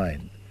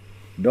mind.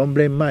 Don't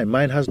blame mine.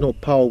 Mine has no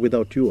power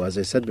without you, as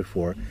I said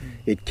before.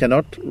 It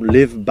cannot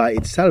live by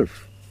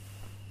itself.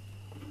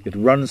 It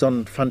runs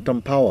on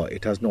phantom power.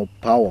 It has no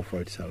power for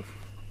itself.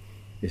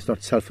 It's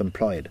not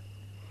self-employed.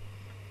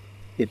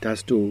 It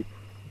has to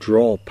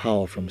draw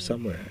power from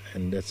somewhere,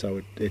 and that's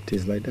how it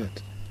is like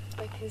that.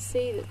 I can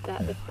see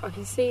I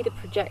can see the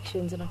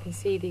projections, and I can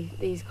see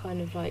these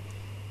kind of like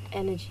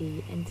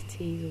energy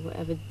entities or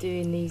whatever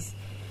doing these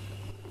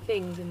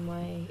things in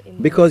my.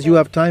 Because you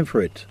have time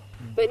for it.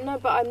 But no,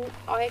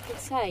 I can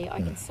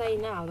say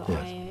now that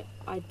yes.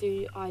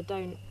 I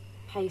don't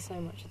pay so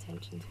much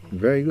attention to it.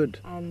 Very good.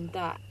 And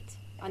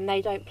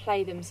they don't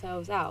play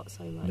themselves out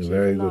so much.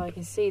 Very good. I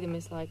can see them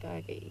as like,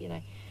 I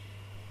can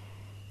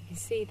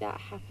see that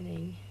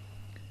happening.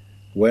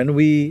 When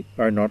we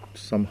are not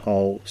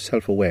somehow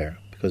self-aware,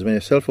 because when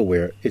you're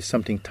self-aware, it's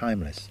something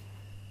timeless.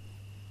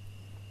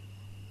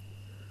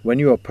 When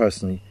you're a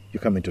person, you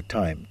come into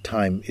time.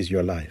 Time is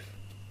your life.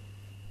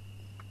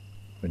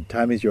 When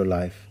time is your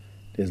life,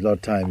 there's a lot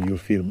of time you'll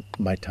feel,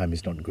 my time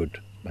is not good.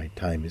 My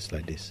time is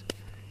like this.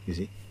 You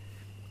see?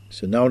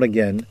 So now and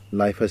again,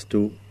 life has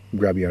to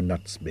grab your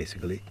nuts,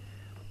 basically.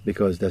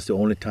 Because that's the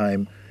only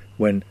time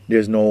when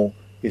it's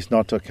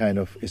not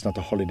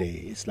a holiday.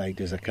 It's like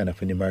there's a kind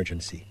of an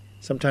emergency.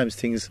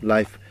 Sometimes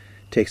life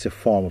takes a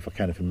form of a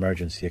kind of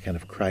emergency, a kind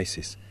of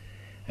crisis.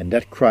 And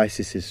that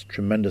crisis is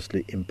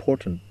tremendously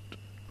important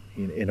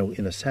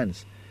in a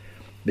sense.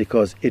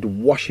 Because it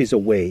washes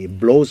away, it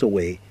blows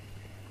away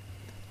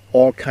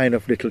all kind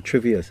of little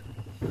trivial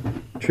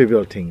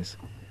things.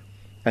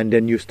 And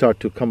then you start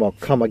to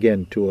come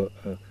again to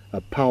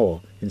a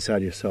power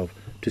inside yourself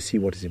to see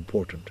what is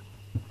important.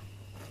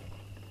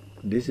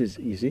 This is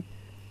easy.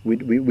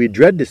 We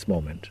dread this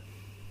moment,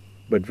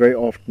 but very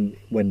often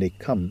when they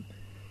come,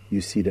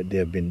 you see that they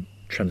have been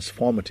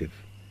transformative.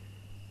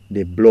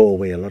 They blow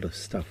away a lot of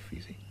stuff,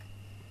 you see.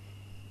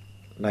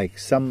 Like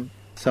someone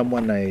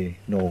I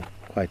know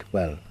quite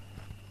well,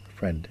 a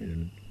friend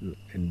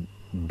in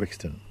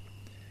Brixton,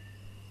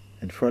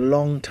 and for a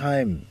long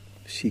time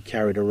she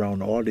carried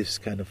around all this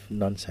kind of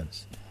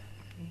nonsense.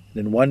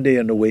 Then one day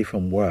on the way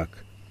from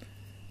work,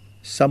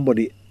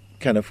 somebody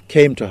kind of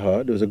came to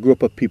her. There was a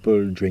group of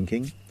people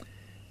drinking,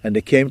 and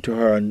they came to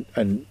her,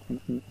 and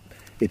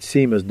it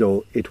seemed as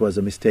though it was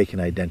a mistaken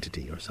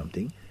identity or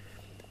something,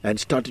 and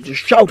started to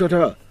shout at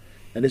her.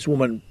 And this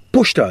woman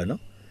pushed her,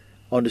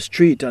 on the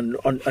street, and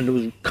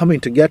was coming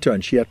to get her,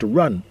 and she had to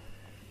run.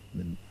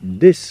 And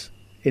this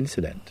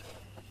incident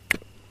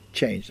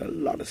changed a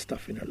lot of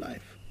stuff in her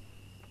life.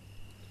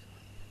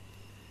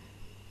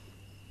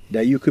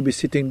 That you could be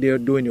sitting there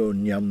doing your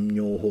nyam,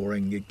 your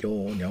horeng, your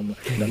nyam,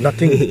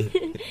 nothing.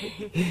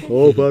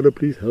 Oh, Father,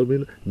 please help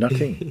me.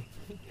 Nothing.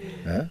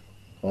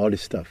 All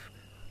this stuff.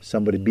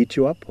 Somebody beat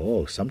you up?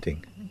 Oh,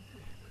 something.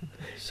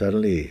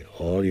 Suddenly,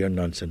 all your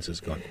nonsense is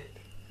gone.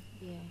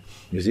 Yeah.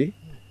 You see?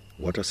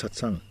 What a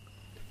satsang.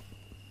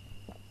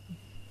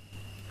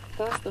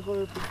 That's the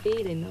horrible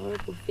feeling. The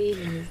horrible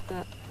feeling is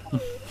that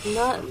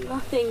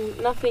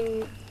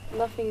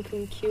nothing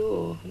can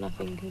cure.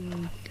 Nothing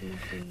can.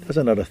 That's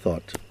another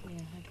thought. Yeah.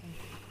 Okay.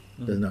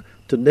 There's not.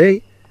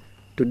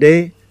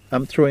 Today,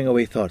 I'm throwing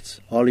away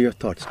thoughts. All your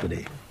thoughts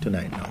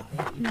tonight now.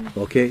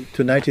 Okay?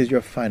 Tonight is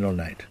your final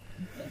night.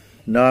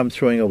 Now I'm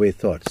throwing away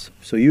thoughts.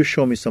 So you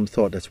show me some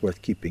thought that's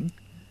worth keeping.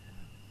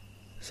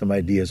 Some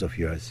ideas of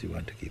yours you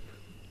want to keep.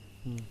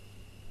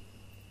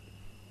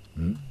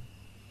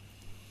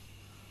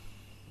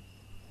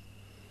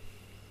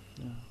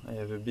 I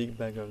have a big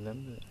bag of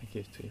them that I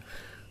give to you.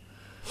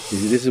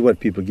 This is what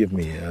people give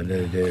me.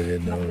 They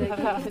know.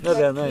 No,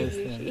 they're nice.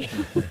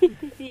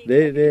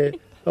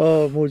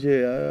 Oh,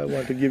 Mujay, I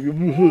want to give you.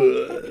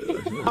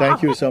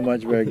 Thank you so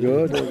much. Very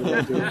good.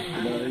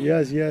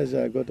 Yes,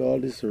 I got all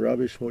this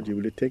rubbish, Mujay.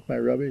 Will you take my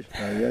rubbish?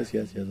 Yes,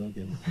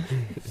 okay.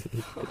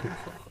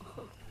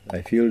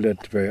 I feel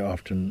that very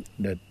often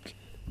that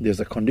there's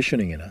a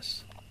conditioning in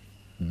us,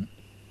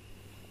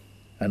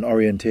 an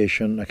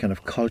orientation, a kind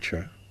of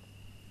culture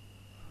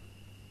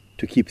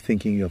to keep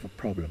thinking you have a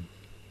problem.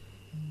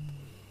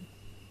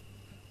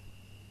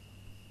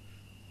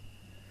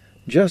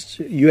 Just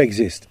you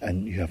exist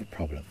and you have a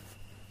problem.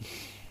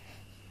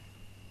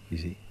 You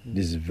see,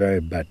 this is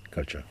very bad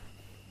culture,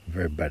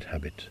 very bad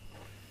habit.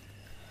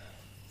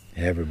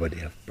 Everybody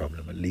have a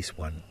problem, at least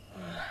one.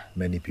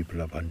 Many people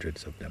have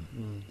hundreds of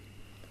them.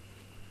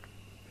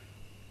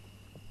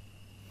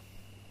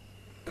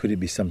 Could it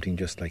be something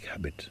just like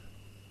habit?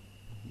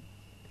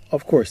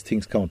 Of course,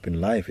 things come up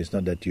in life. It's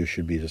not that you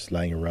should be just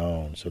lying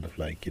around, sort of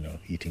like,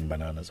 eating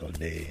bananas all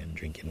day and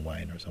drinking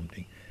wine or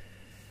something.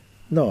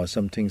 No,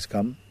 some things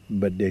come,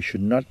 but they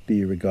should not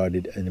be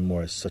regarded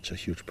anymore as such a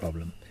huge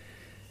problem.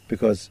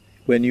 Because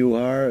when you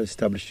are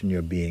established in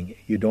your being,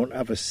 you don't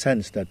have a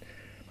sense that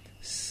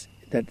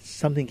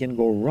something can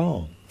go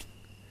wrong.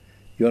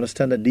 You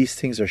understand that these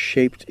things are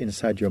shaped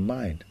inside your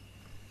mind.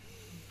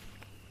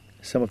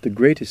 Some of the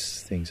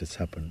greatest things that's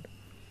happened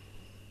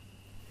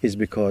is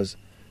because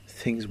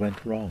things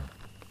went wrong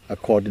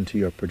according to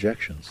your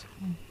projections.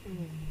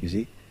 You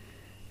see?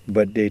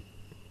 But they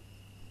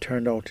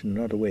turned out in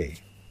another way.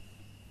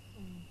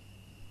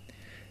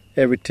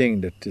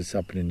 Everything that is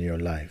happening in your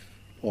life,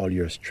 all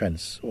your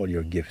strengths, all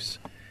your gifts,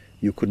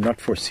 you could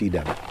not foresee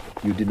them.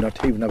 You did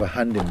not even have a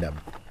hand in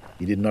them.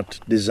 You did not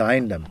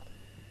design them.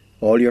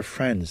 All your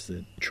friends,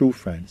 the true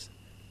friends,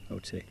 I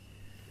would say,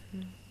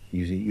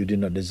 you did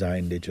not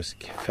design. They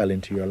just fell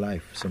into your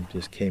life.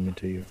 Something just came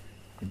into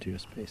your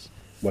space.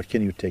 What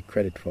can you take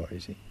credit for? You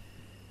see.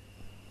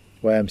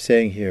 What I'm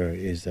saying here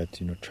is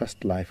that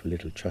trust life a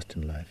little, trust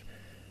in life.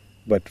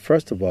 But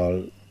first of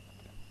all,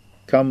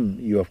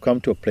 you have come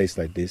to a place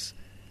like this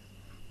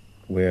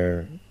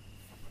where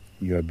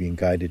you are being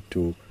guided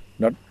to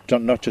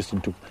not just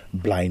into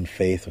blind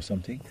faith or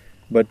something,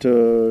 but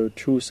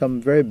through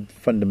some very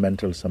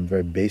fundamental, some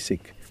very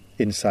basic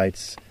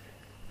insights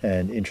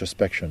and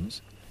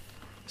introspections,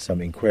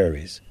 some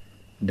inquiries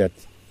that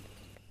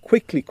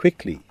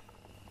quickly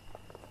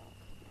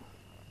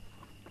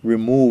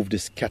remove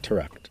this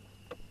cataract,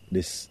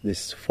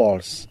 this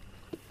false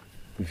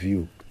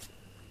view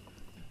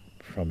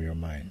from your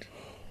mind,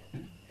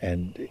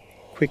 and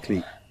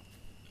quickly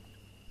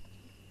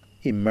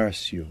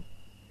immerse you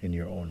in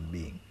your own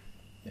being.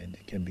 And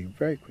it can be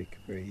very quick,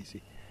 very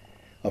easy.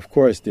 Of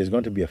course, there's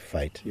going to be a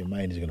fight. Your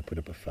mind is going to put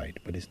up a fight,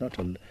 but it's not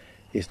an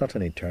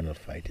eternal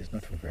fight. It's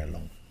not for very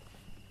long.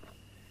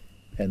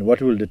 And what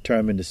will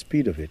determine the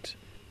speed of it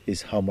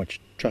is how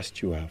much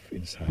trust you have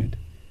inside,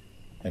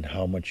 and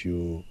how much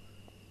you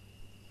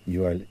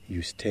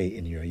stay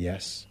in your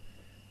yes,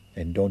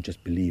 and don't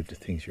just believe the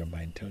things your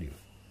mind tell you.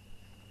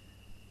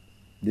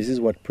 This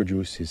is what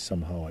produces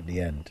somehow at the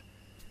end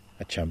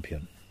a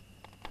champion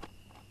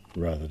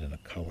rather than a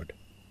coward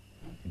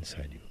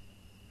inside you.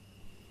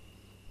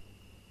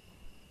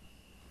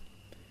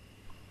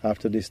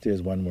 After this,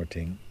 there's one more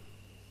thing.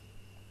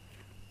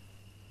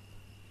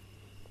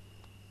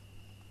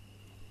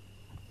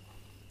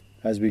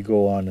 As we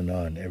go on and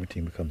on,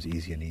 everything becomes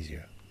easier and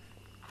easier.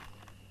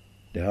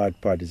 The hard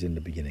part is in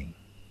the beginning,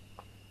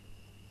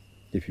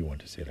 if you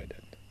want to say it like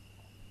that.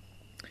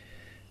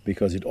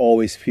 Because it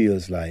always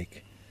feels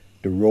like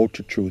the road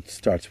to truth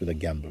starts with a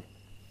gamble.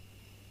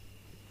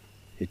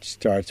 It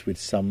starts with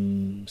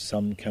some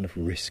kind of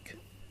risk.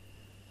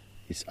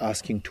 It's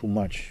asking too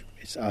much.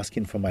 It's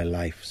asking for my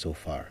life so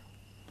far.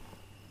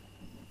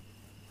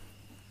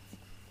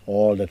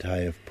 All that I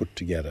have put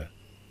together,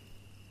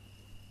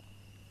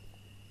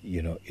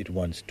 it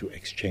wants to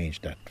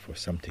exchange that for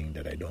something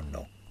that I don't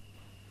know.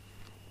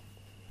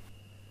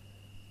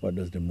 What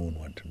does the moon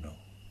want to know?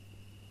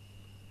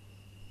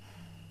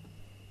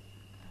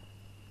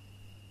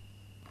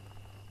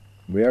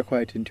 We are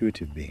quite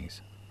intuitive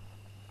beings,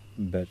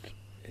 but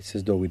it's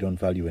as though we don't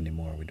value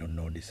anymore, we don't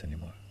know this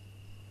anymore.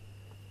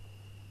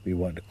 We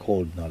want the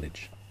cold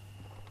knowledge,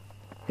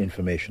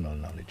 informational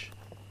knowledge,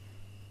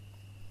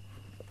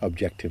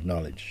 objective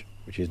knowledge,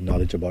 which is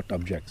knowledge about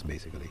objects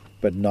basically.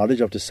 But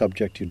knowledge of the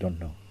subject you don't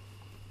know.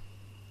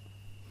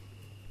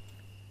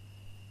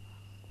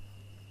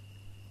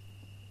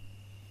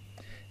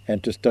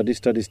 And to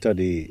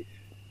study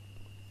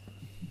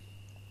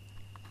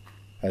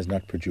has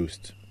not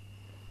produced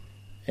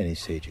any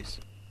sages.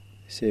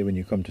 Say when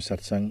you come to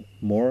satsang,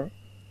 more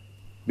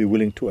be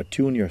willing to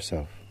attune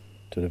yourself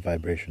to the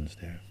vibrations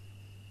there.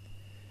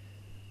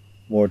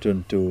 More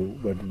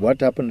but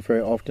what happens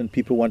very often,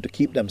 people want to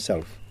keep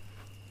themselves.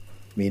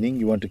 Meaning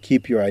you want to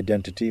keep your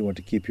identity, you want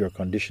to keep your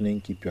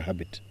conditioning, keep your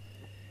habit,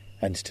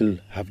 and still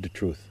have the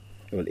truth.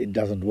 Well, it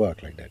doesn't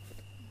work like that.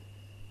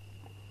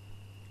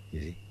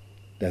 You see?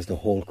 That's the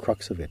whole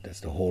crux of it. That's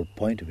the whole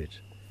point of it.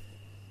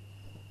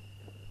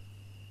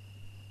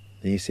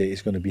 Then you say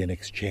it's going to be an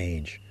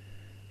exchange.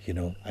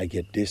 I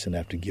get this and I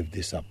have to give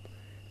this up.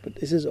 But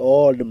this is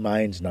all the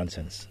mind's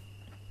nonsense.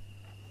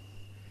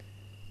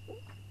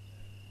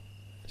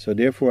 So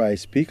therefore I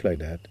speak like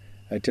that.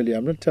 I tell you,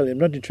 I'm not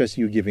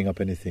interested in you giving up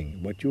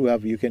anything. What you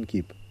have, you can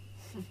keep.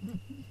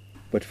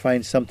 But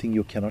find something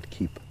you cannot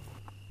keep.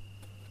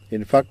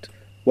 In fact,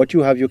 what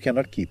you have, you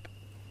cannot keep.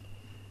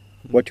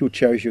 What you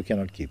cherish, you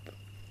cannot keep.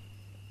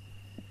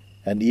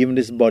 And even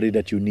this body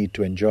that you need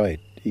to enjoy it,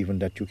 even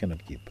that you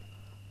cannot keep.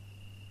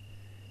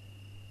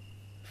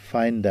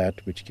 Find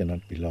that which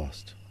cannot be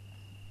lost,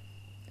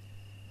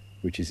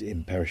 which is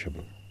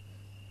imperishable,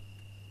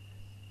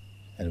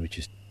 and which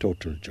is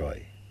total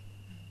joy,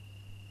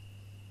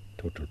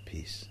 total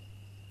peace,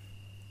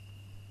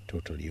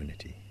 total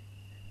unity.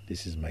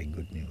 This is my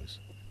good news.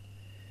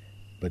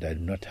 But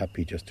I'm not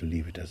happy just to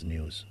leave it as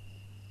news.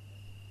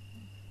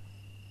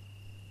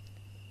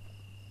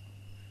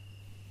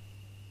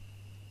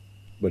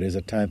 But there's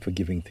a time for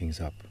giving things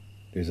up.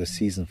 There's a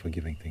season for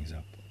giving things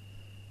up.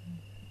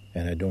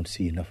 And I don't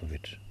see enough of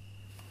it.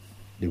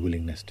 The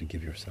willingness to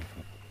give yourself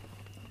up.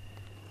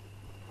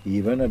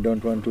 Even I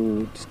don't want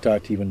to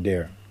start even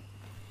there.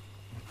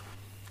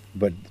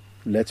 But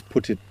let's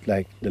put it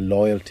like the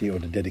loyalty or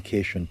the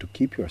dedication to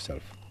keep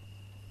yourself.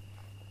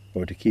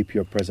 Or to keep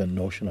your present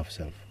notion of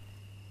self.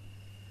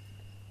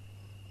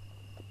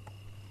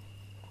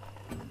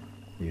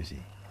 You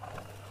see.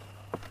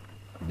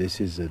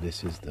 This is the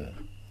thing.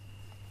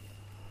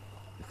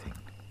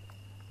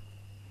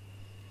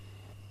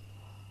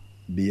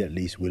 Be at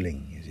least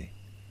willing, you see,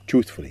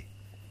 truthfully.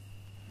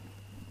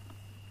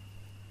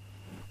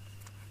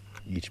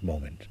 Each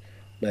moment.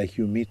 Like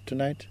you meet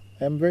tonight,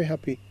 I am very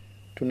happy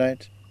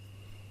tonight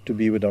to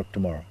be without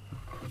tomorrow.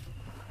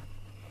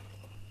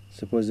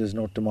 Suppose there's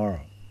no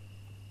tomorrow.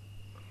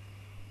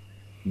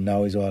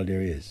 Now is all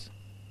there is.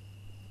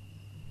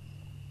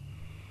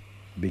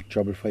 Big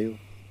trouble for you?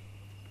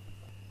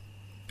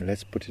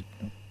 Let's put it.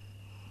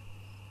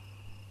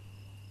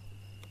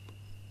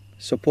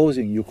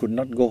 Supposing you could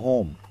not go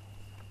home.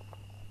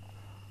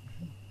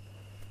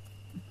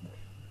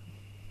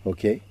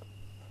 Okay?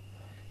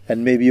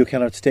 And maybe you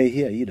cannot stay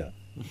here either.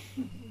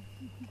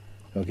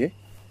 Okay?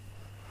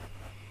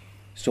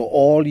 So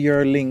all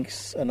your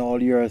links and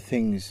all your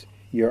things,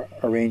 your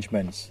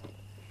arrangements,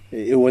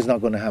 it was not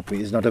going to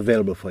happen. It's not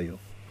available for you.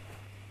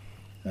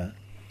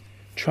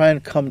 Try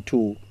and come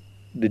to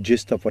the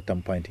gist of what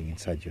I'm pointing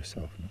inside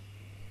yourself. No?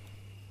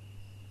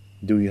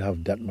 Do you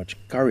have that much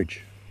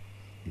courage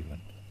even?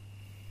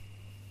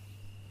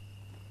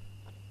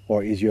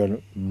 Or is your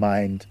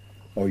mind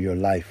or your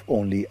life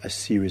only a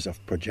series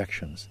of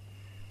projections?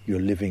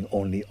 You're living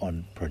only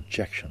on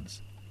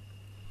projections.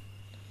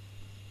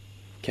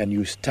 Can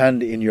you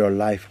stand in your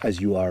life as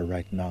you are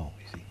right now?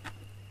 You see?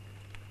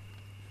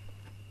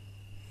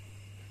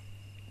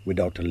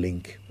 Without a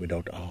link,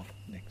 without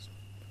next.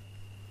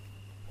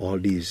 All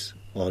these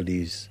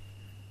links,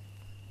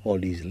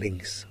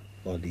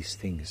 all these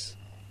things,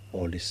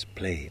 all this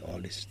play, all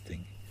this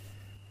thing.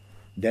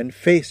 Then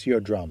face your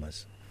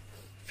dramas.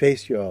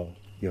 Face your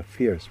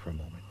fears for a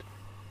moment.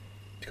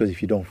 Because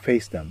if you don't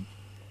face them,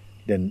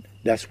 then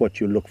that's what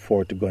you look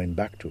forward to going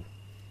back to.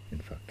 In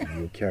fact,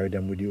 you carry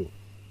them with you.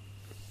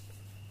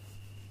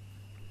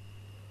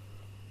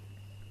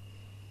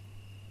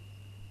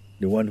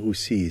 The one who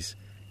sees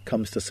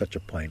comes to such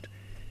a point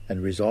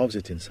and resolves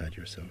it inside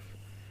yourself.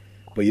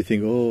 But you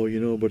think,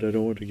 oh, but I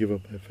don't want to give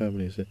up my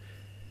family. So,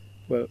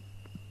 well,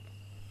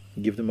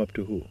 give them up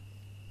to who?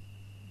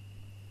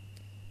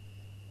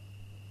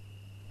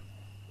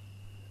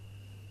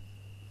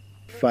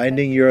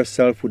 Finding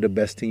yourself with the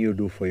best thing you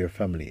do for your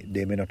family.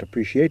 They may not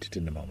appreciate it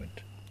in the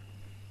moment.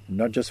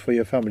 Not just for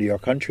your family, your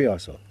country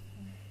also.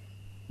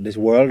 This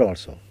world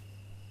also.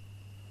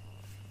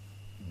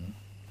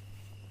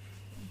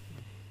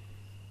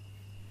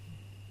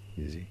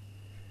 You see?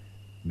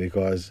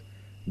 Because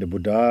the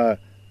Buddha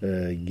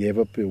gave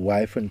up a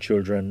wife and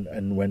children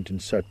and went in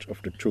search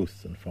of the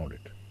truth and found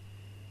it.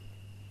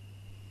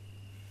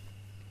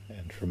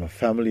 And from a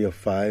family of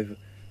 5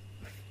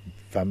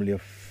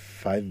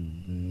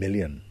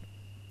 million,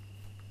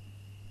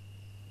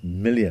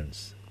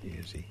 millions,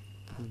 you see,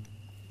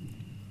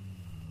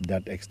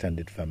 that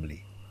extended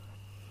family.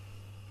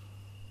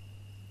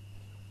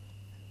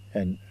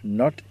 And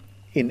not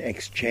in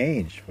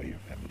exchange for your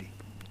family,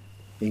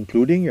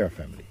 including your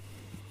family,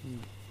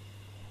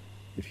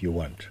 if you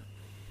want.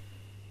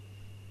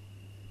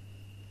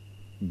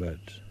 But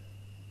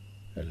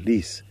at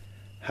least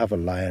have a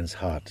lion's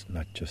heart,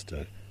 not just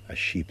a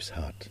sheep's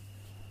heart.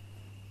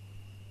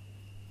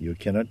 You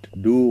cannot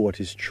do what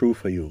is true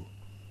for you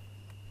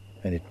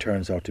and it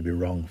turns out to be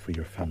wrong for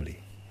your family.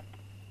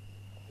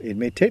 It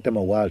may take them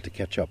a while to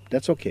catch up.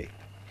 That's okay.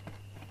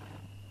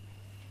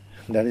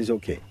 That is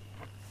okay.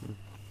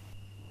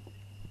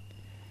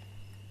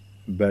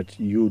 But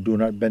you do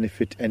not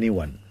benefit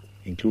anyone,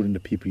 including the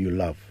people you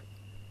love,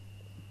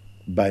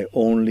 by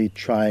only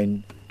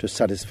trying to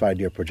satisfy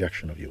their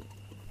projection of you,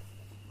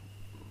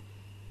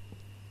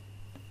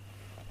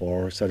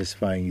 or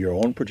satisfying your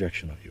own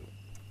projection of you.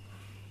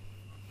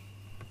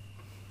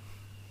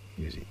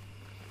 You see,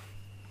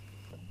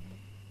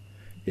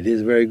 it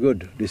is very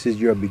good. This is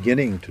your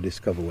beginning to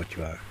discover what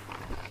you are,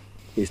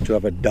 is to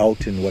have a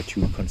doubt in what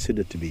you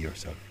consider to be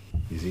yourself.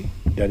 You see,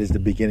 that is the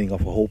beginning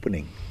of a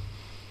opening.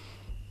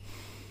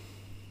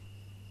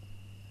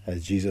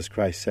 As Jesus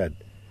Christ said,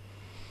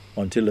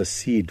 until a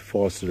seed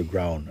falls to the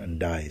ground and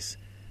dies,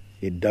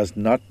 it does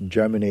not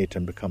germinate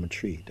and become a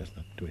tree. It does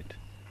not do it.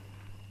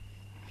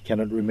 It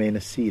cannot remain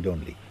a seed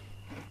only.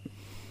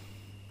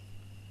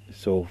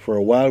 So for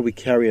a while we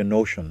carry a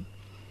notion.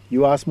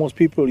 You ask most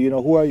people,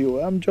 who are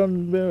you? I'm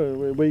John,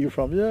 where are you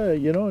from? Yeah,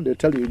 they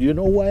tell you, do you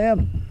know who I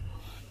am?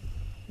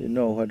 I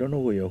don't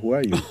know who you are. Who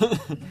are you?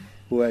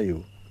 Who are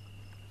you?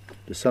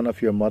 The son of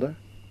your mother?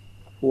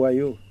 Who are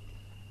you?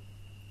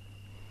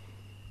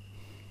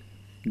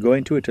 Go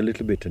into it a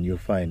little bit and you'll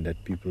find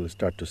that people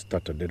start to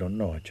stutter. They don't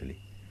know actually.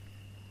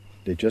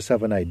 They just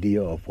have an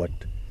idea of what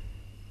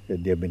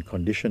they have been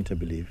conditioned to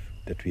believe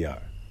that we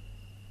are.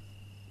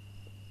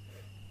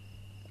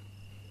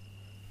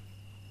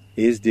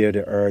 Is there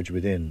the urge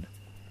within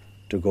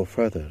to go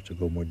further, to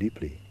go more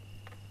deeply?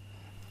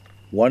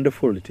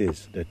 Wonderful it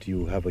is that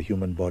you have a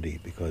human body,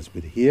 because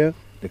with here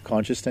the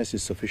consciousness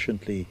is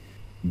sufficiently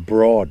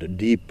broad,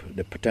 deep,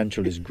 the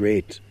potential is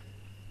great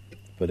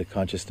for the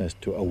consciousness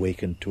to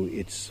awaken to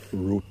its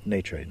root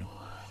nature.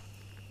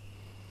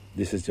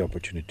 This is the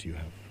opportunity you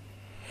have.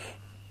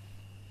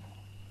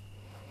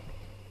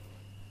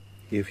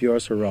 If you are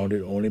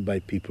surrounded only by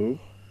people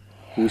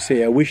who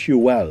say, I wish you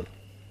well,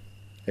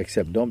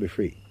 except don't be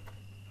free.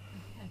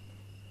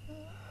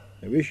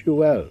 I wish you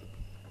well,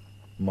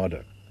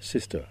 mother,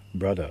 sister,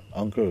 brother,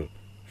 uncle,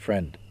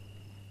 friend,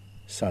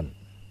 son.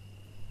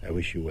 I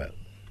wish you well,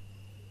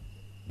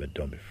 but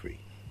don't be free.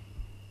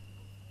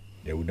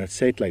 They would not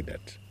say it like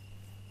that.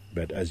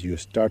 But as you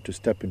start to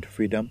step into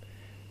freedom,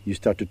 you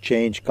start to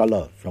change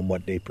color from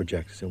what they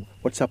project. So,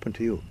 what's happened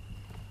to you?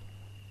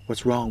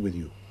 What's wrong with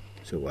you?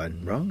 So,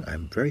 I'm wrong?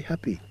 I'm very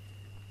happy.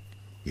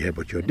 Yeah,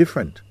 but you're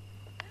different.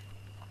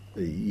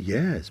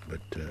 Yes,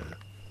 but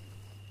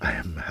I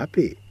am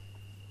happy.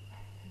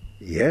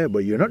 Yeah,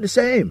 but you're not the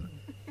same.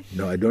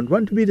 No, I don't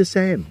want to be the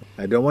same.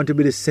 I don't want to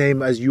be the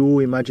same as you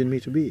imagine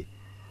me to be.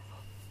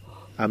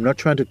 I'm not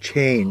trying to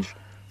change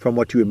from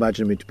what you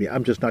imagine me to be.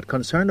 I'm just not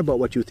concerned about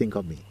what you think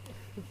of me.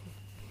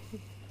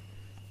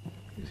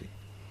 You see?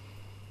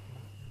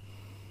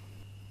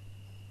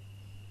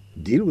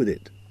 Deal with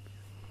it.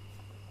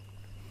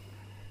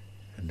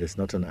 And there's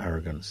not an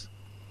arrogance.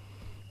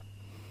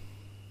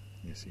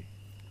 You see?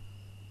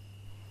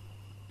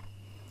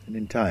 And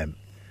in time,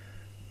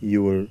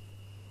 you will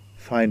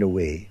find a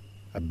way,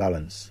 a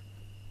balance,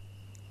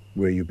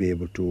 where you'll be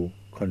able to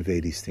convey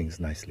these things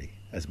nicely,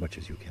 as much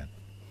as you can.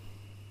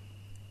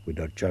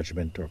 Without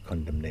judgment or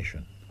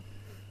condemnation,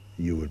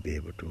 you will be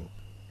able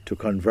to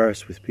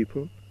converse with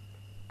people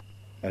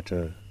at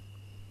a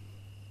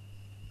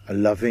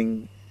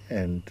loving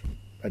and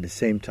at the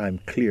same time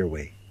clear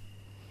way.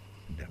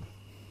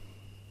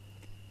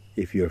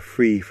 If you're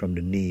free from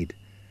the need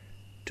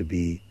to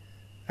be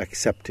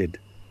accepted,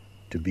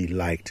 to be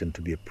liked and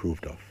to be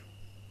approved of.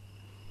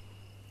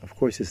 Of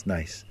course it's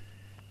nice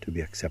to be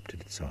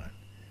accepted and so on.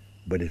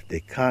 But if they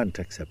can't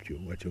accept you,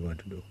 what are you going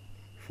to do?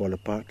 Fall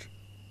apart?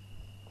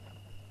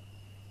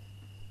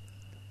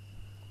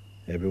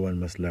 Everyone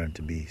must learn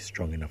to be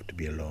strong enough to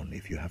be alone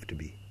if you have to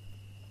be.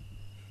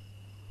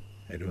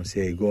 I don't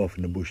say go off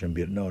in the bush and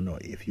be... No.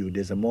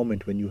 There's a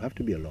moment when you have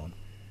to be alone.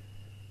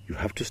 You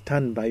have to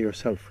stand by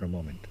yourself for a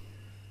moment,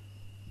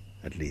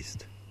 at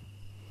least.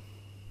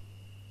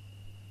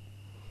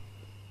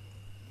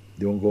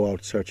 Don't go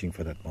out searching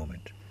for that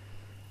moment.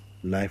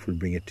 Life will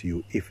bring it to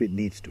you if it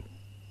needs to.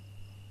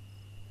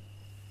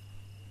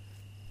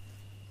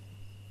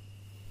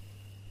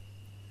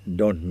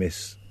 Don't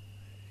miss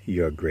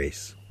your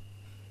grace.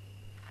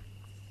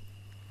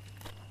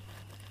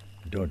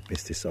 Don't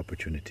miss this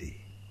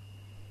opportunity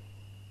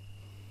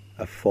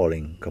of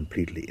falling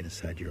completely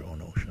inside your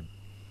own ocean.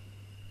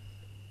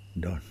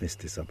 Don't miss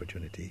this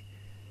opportunity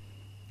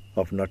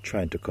of not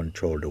trying to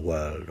control the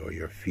world or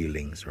your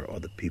feelings or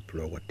other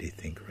people or what they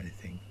think or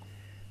anything,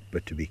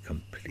 but to be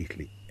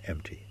completely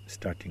empty.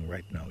 Starting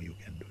right now, you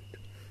can do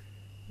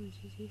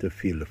it. To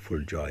feel the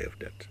full joy of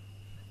that.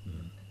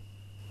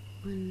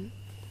 When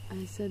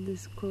I said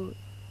this quote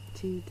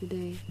to you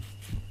today,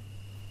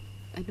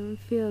 I don't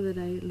feel that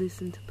I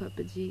listen to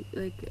Papaji.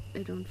 Like, I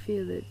don't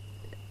feel that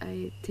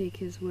I take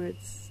his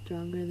words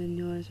stronger than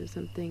yours or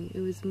something. It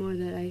was more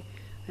that I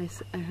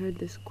heard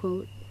this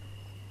quote,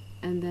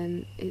 and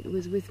then it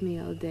was with me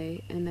all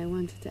day, and I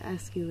wanted to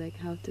ask you, like,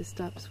 how to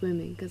stop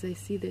swimming, because I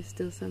see there's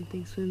still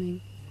something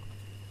swimming.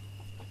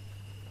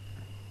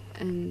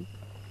 And,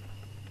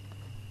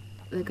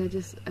 like, I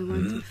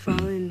want to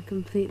fall in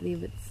completely,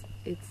 but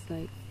it's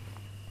like...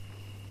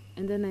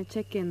 And then I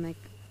check in, like...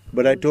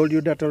 But I told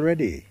you that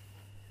already.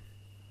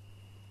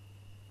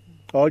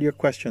 All your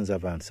questions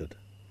I've answered,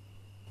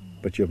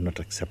 but you have not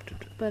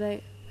accepted. But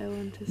I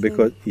want to say...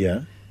 Because,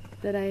 yeah?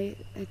 That I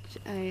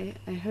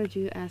heard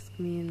you ask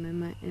me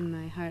in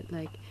my heart,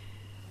 like,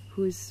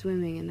 who's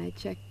swimming, and I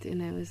checked,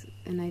 and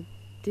I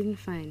didn't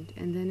find,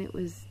 and then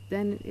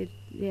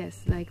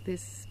like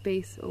this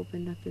space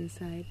opened up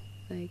inside,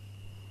 like,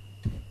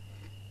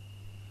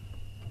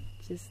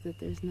 just that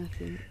there's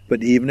nothing.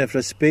 But even if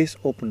a space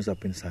opens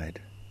up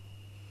inside,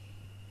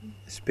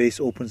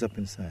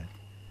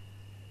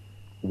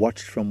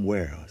 watched from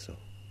where also,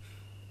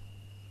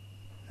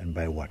 and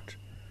by what?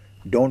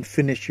 Don't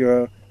finish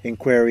your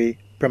inquiry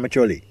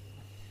prematurely.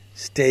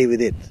 Stay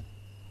with it.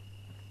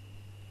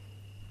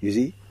 You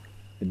see?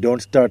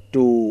 Don't start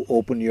to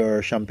open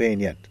your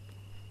champagne yet.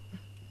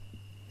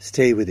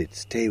 Stay with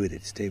it.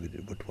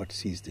 But what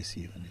sees this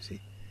even, you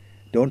see?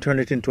 Don't turn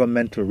it into a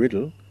mental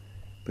riddle,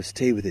 but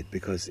stay with it,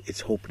 because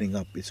it's opening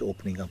up.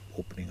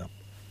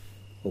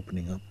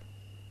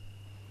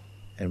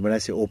 And when I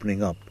say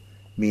opening up,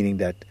 meaning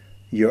that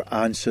your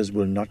answers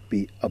will not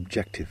be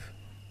objective.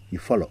 You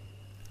follow?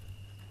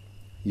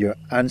 Your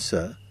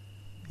answer,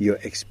 your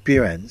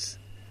experience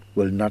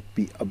will not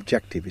be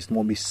objective. It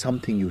won't be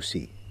something you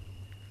see.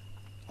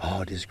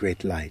 Oh, there's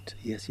great light.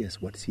 Yes,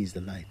 what sees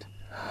the light?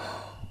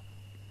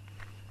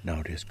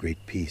 Now there's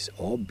great peace.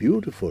 Oh,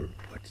 beautiful.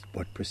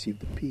 What perceived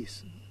the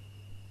peace?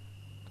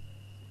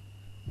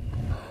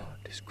 Oh,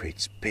 there's great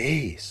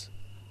space.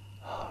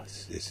 Oh,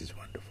 this is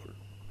wonderful.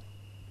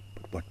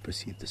 But what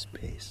perceived the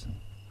space?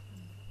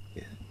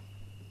 Yeah.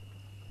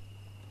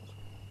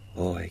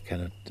 Oh, I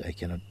cannot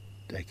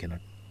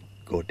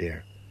go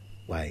there.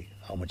 Why?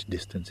 How much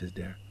distance is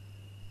there?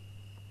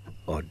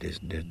 Oh,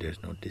 there's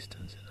no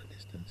distance.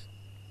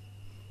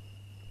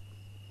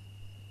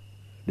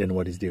 Then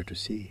what is there to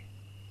see?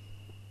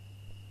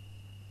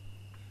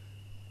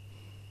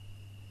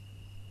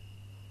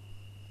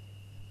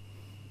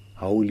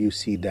 How will you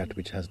see that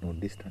which has no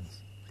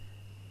distance?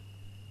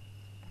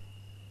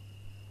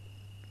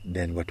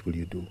 Then what will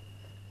you do?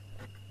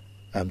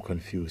 I'm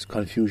confused.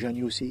 Confusion,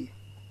 you see?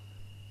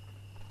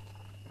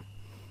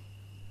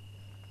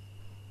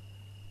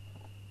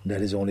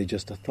 That is only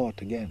just a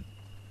thought again.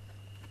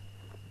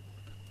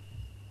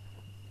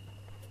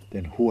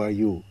 Then who are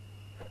you?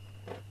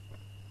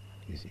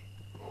 You see,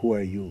 who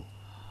are you?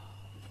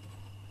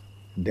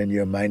 Then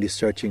your mind is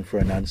searching for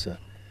an answer.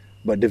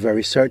 But the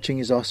very searching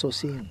is also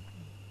seeing.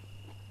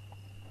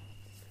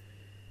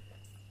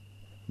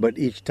 But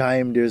each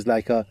time there's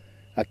like a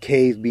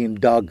cave being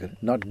dug,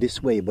 not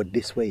this way, but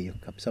this way.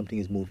 Something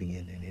is moving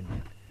in and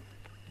in.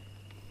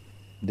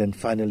 Then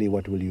finally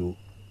what will you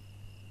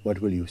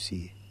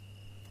see?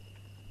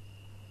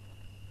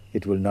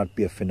 It will not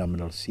be a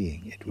phenomenal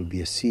seeing. It will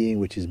be a seeing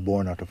which is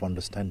born out of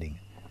understanding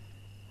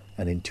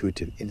and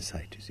intuitive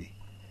insight, you see.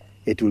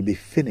 It will be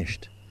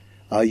finished.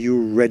 Are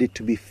you ready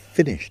to be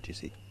finished, you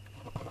see?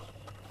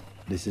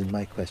 This is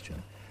my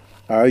question.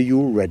 Are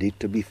you ready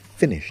to be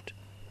finished?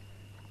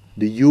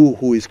 The you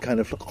who is kind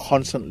of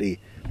constantly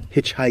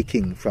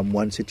hitchhiking from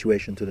one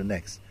situation to the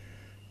next.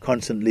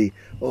 Constantly,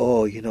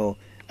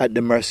 at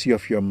the mercy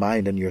of your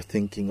mind and your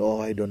thinking,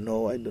 I don't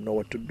know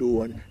what to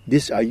do. And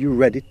this, are you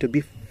ready to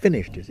be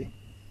finished, you see?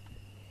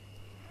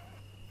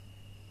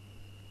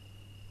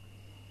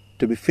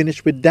 To be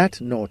finished with that?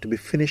 No, to be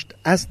finished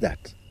as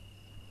that.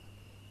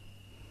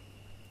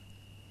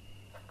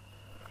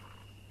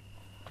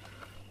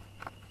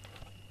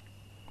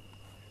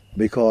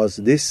 Because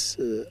this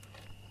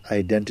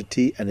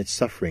identity and its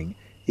suffering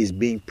is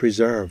being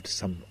preserved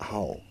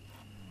somehow.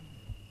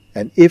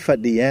 And if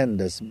at the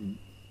end, as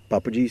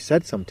Papaji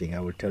said something, I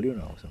will tell you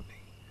now something.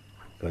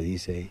 Because he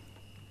say,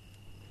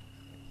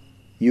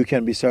 you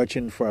can be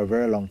searching for a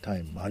very long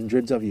time,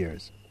 hundreds of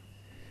years.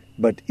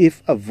 But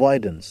if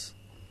avoidance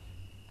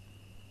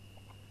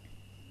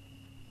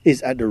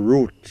is at the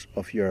root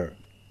of your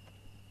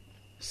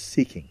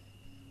seeking,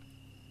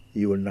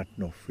 you will not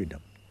know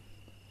freedom.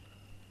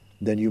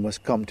 Then you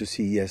must come to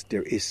see, yes,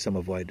 there is some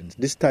avoidance.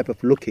 This type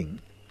of looking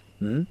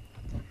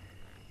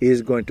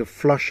is going to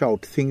flush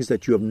out things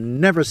that you have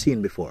never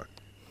seen before.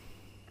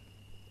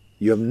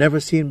 You have never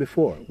seen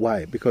before.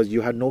 Why? Because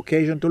you had no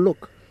occasion to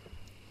look.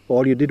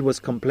 All you did was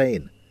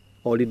complain.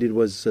 All you did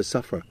was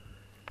suffer.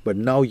 But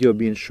now you're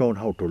being shown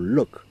how to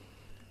look.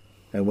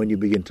 And when you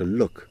begin to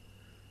look,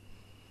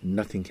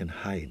 nothing can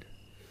hide.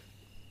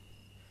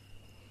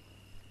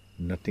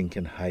 Nothing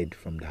can hide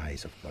from the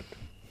eyes of God.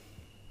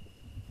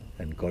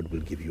 And God will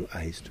give you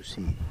eyes to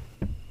see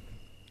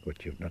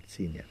what you've not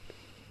seen yet.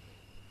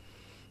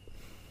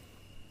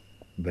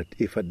 But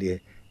if at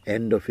the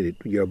end of it,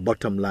 your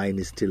bottom line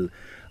is still,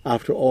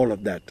 after all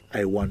of that,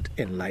 I want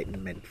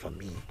enlightenment for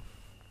me,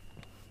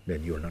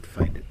 then you will not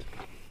find it.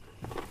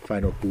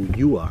 Find out who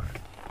you are.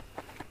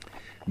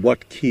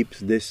 What keeps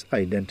this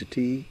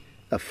identity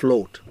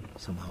afloat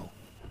somehow.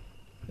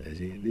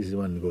 This is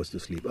one who goes to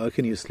sleep. How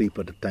can you sleep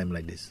at a time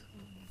like this?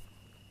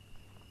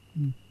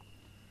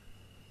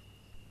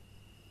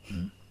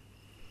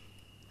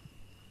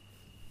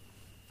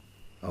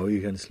 How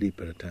you can sleep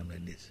at a time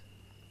like this?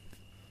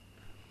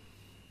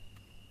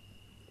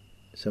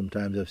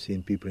 Sometimes I've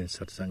seen people in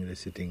satsang, they're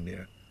sitting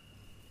there.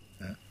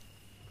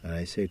 And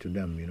I say to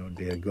them,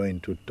 they are going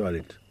to the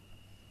toilet.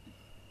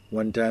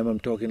 One time I'm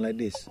talking like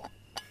this.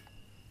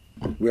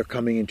 We're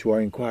coming into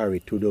our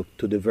inquiry to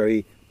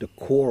the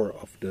core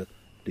of the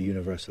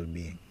universal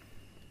being.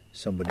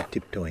 Somebody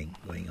tiptoeing,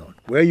 going on.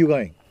 Where are you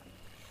going?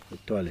 The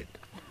toilet.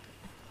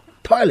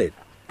 Toilet!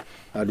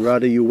 I'd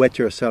rather you wet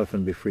yourself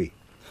and be free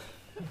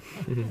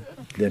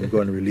than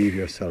go and relieve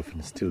yourself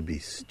and still be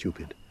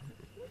stupid.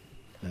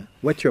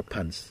 Wet your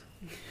pants.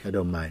 I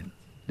don't mind.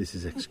 This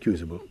is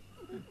excusable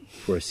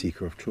for a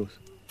seeker of truth.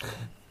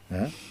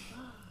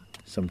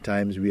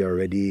 Sometimes we are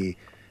already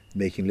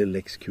making little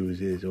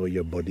excuses, or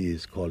your body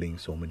is calling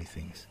so many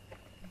things.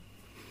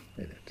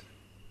 Like that.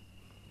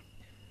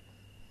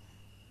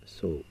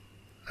 So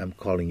I'm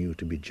calling you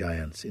to be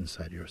giants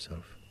inside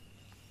yourself.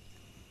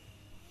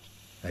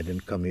 I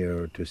didn't come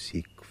here to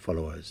seek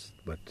followers,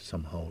 but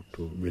somehow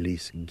to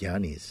release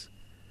Gyanis,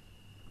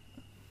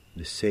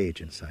 the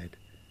sage inside.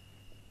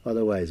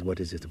 Otherwise, what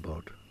is it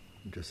about?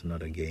 Just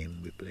another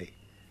game we play.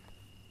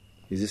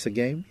 Is this a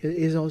game? It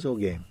is also a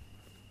game.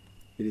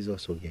 It is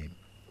also a game.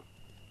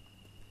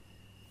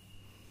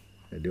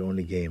 The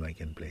only game I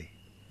can play.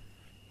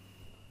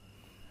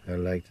 I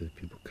like that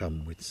people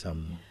come with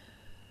something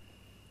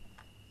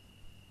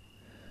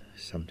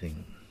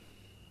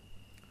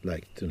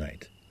like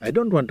tonight. I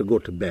don't want to go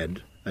to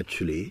bed,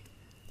 actually,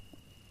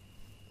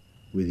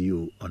 with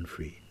you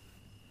unfree.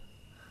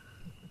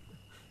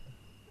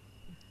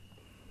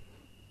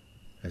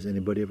 Has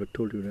anybody ever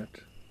told you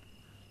that?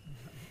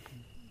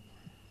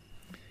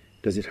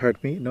 Does it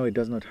hurt me? No, it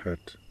does not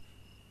hurt.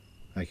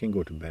 I can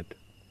go to bed.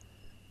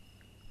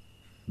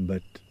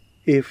 But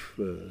if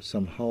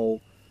somehow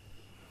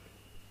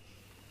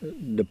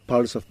the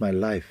pulse of my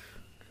life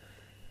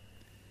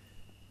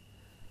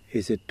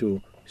is it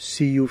to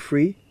see you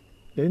free?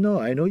 No,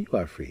 I know you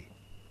are free.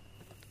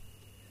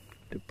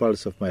 The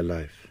pulse of my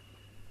life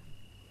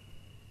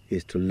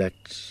is to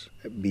let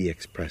be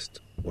expressed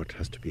what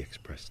has to be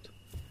expressed.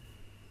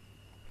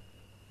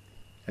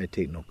 I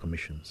take no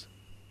commissions.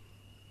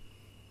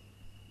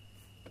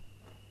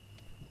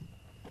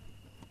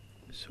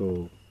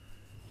 So,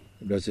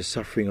 does the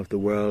suffering of the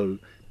world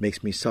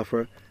makes me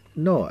suffer?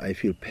 No, I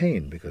feel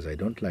pain because I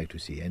don't like to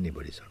see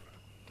anybody suffer.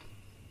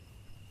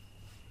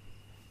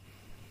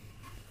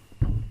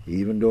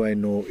 Even though I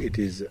know it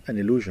is an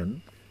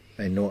illusion,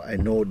 I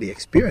know the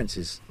experience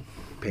is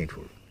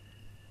painful.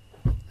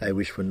 I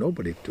wish for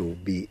nobody to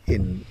be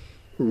in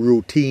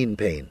routine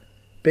pain.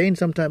 Pain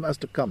sometimes has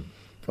to come.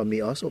 For me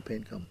also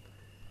pain comes.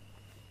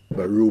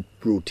 But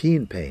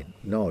routine pain,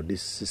 no,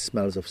 this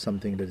smells of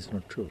something that is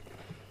not true.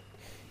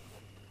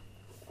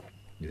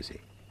 You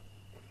see.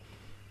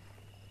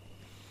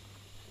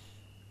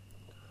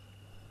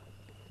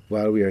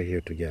 While we are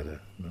here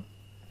together,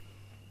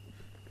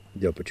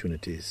 the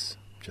opportunity is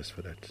just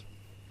for that.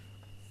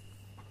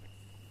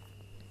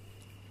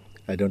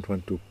 I don't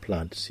want to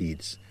plant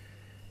seeds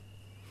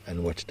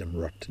and watch them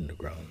rot in the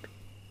ground.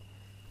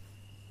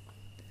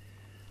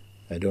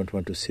 I don't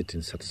want to sit in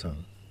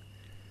satsang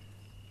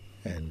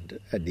and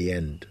at the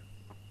end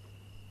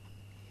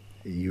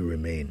you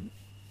remain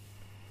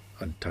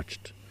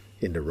untouched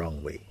in the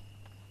wrong way.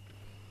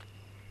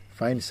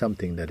 Find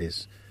something that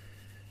is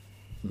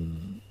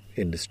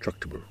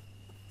indestructible.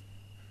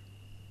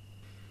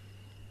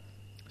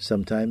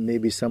 Sometime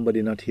maybe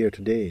somebody not here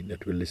today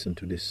that will listen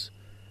to this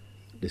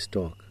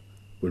talk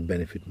will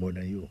benefit more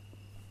than you.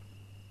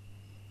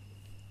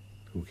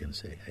 Who can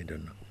say? I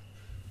don't know.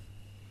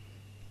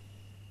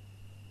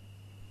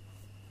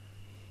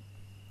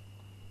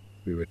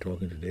 We were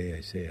talking today,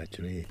 I say,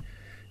 actually,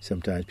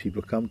 sometimes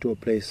people come to a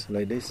place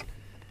like this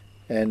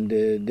and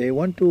they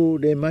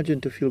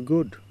imagine to feel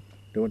good.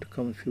 They want to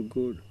come and feel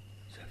good.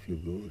 I feel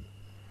good.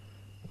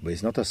 But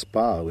it's not a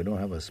spa. We don't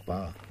have a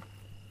spa.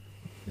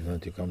 It's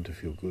not to come to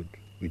feel good.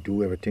 We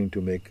do everything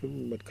to make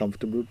a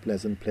comfortable,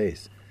 pleasant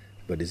place.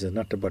 But this is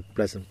not about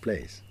pleasant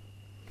place.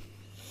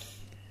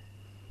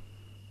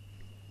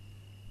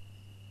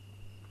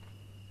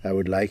 I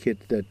would like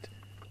it that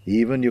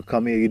even you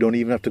come here, you don't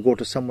even have to go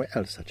to somewhere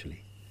else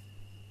actually.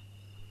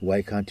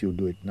 Why can't you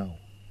do it now?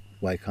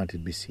 Why can't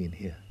it be seen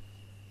here?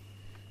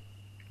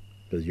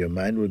 Because your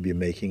mind will be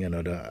making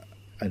another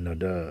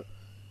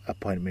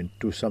appointment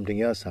to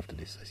something else after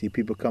this. I see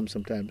people come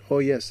sometimes, oh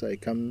yes, I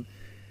come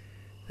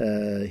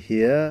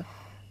here,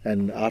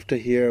 and after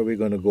here we're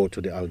going to go to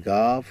the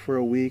Algarve for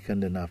a week,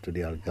 and then after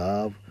the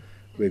Algarve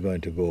we're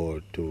going to go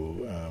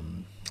to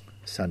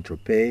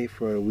Saint-Tropez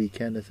for a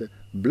weekend. I said,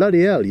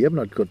 bloody hell, you have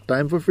not got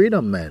time for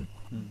freedom, man.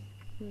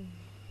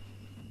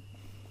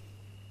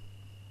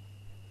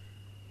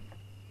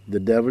 The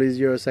devil is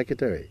your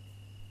secretary.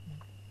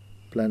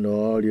 Planned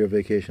all your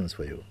vacations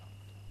for you.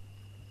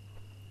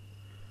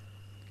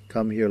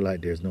 Come here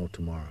like there's no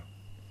tomorrow.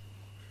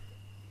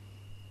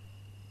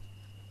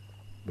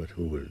 But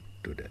who will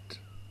do that?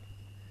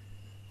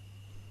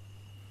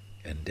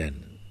 And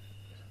then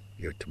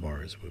your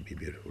tomorrows will be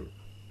beautiful.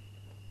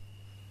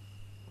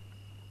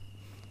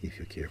 If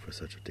you care for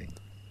such a thing.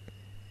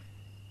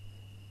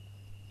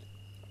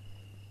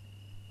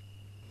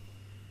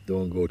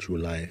 Don't go through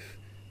life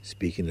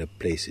speaking of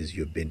places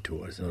you've been to.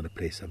 There's another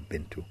place I've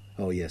been to.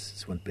 Oh yes,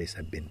 it's one place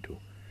I've been to.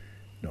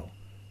 No.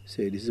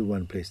 Say, this is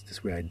one place, this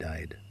is where I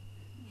died.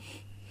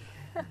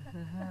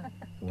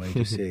 Why don't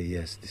you say,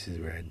 yes, this is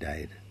where I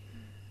died?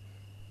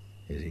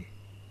 You see?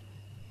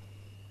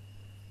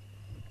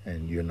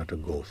 And you're not a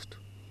ghost.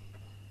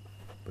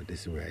 But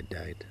this is where I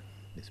died,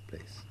 this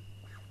place.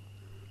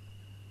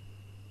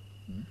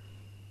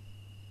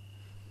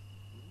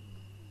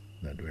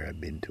 Not where I've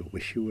been to.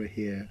 Wish you were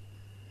here.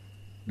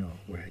 No,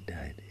 where I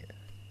died here.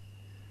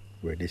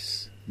 Where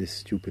this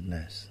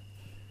stupidness,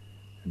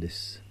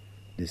 this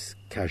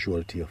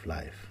casualty of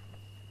life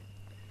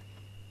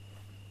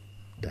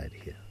died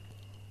here.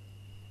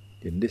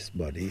 In this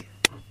body,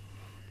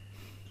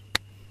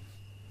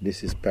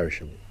 this is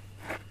perishable.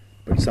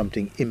 But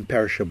something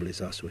imperishable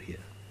is also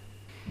here.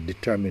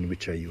 Determine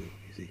which are you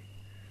see.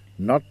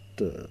 Not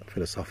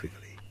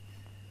philosophically,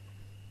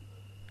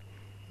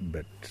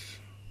 but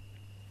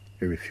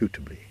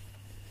irrefutably.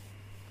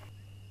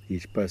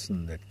 Each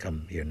person that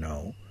come here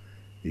now,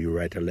 you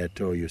write a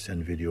letter or you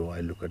send video, I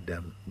look at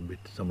them, with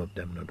some of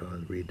them not all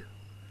read.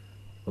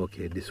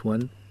 Okay, this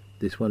one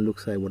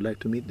looks, I would like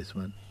to meet this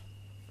one.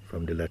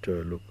 From the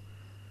letter, look,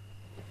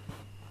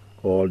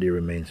 all that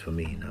remains for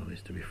me now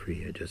is to be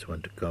free. I just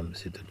want to come,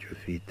 sit at your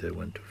feet, I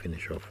want to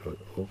finish off.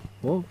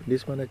 Oh,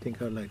 this one I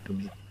think I'd like to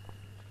meet.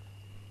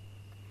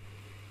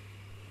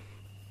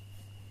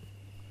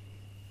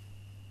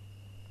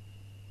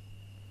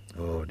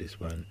 Oh, this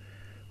one.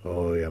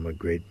 Oh, I'm a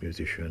great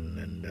musician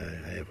and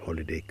I have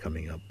holiday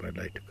coming up. I'd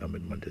like to come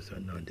at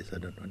Montessori. No, this I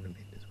don't want to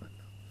meet this one.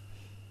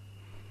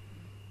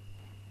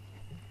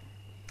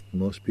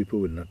 No. Most people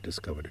will not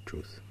discover the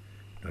truth,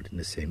 not in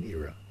the same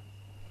era.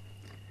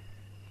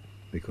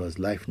 Because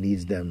life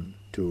needs them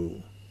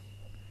to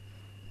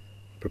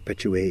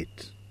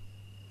perpetuate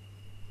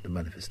the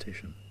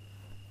manifestation.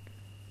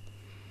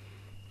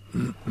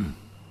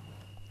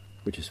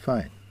 Which is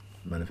fine.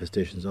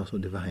 Manifestation is also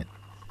divine.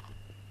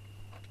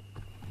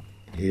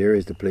 Here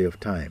is the play of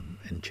time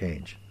and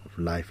change, of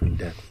life and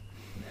death,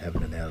 and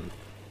heaven and hell,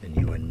 and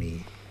you and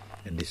me,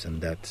 and this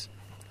and that,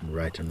 and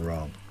right and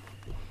wrong,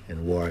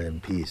 and war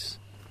and peace.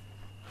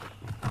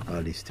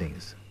 All these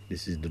things.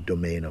 This is the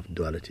domain of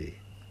duality.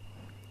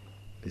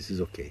 This is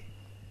okay.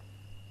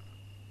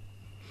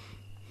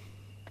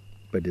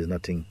 But there's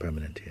nothing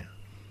permanent here.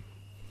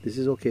 This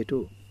is okay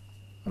too.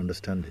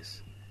 Understand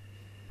this.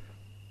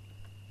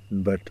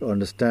 But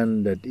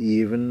understand that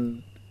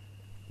even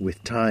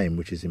with time,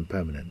 which is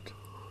impermanent,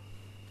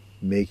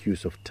 make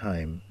use of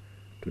time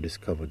to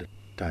discover the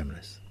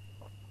timeless.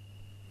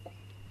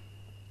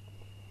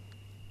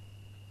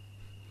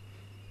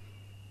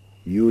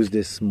 Use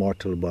this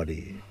mortal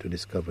body to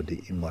discover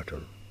the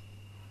immortal.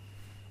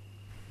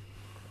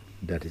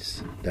 That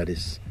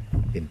is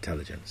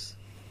intelligence.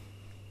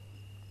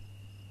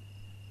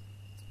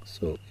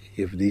 So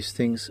if these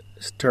things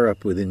stir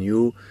up within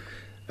you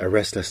a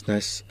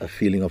restlessness, a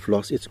feeling of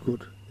loss, it's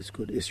good. It's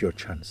good. It's your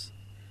chance.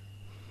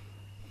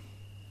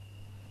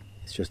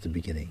 It's just the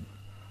beginning,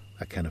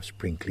 a kind of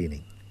spring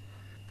cleaning.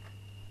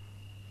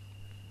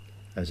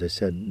 As I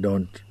said,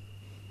 don't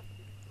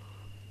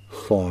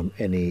form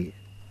any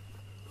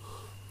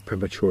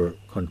premature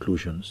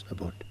conclusions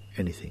about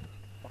anything.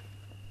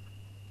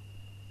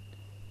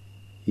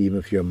 Even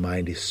if your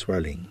mind is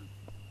swirling,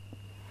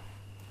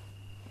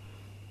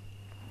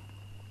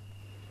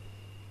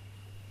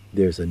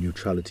 there's a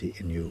neutrality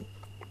in you.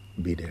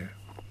 Be there.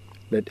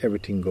 let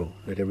everything go.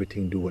 Let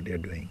everything do what they're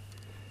doing.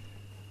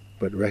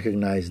 But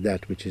recognize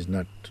that which is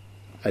not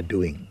a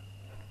doing.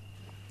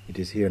 It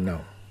is here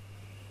now.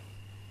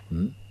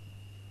 It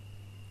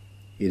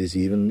is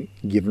even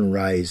given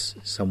rise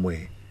some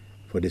way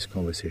for this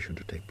conversation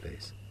to take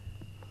place.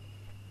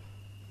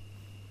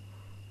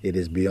 It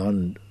is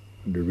beyond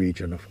the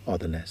region of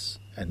otherness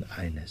and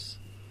I-ness.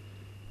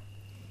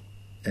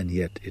 And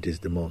yet it is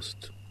the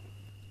most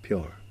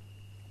pure.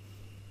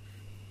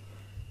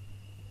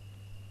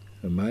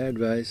 And my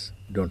advice,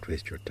 don't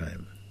waste your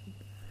time.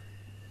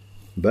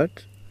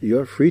 But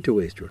you're free to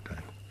waste your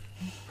time.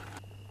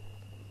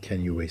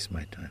 Can you waste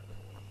my time?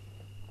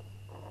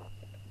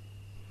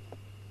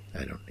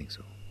 I don't think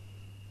so.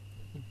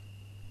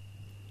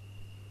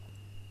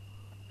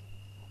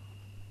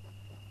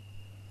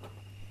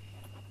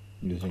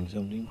 You think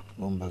something?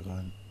 Om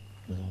Bhagavan.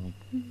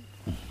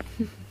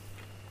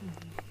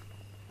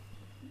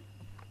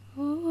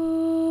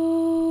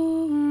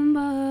 Om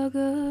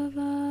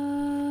Bhagavan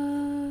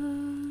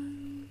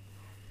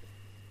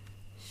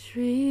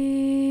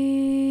Shri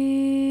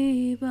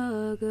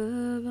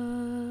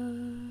Bhagavan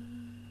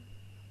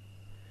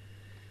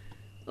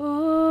Om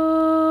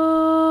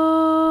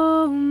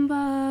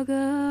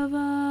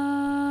Bhagavan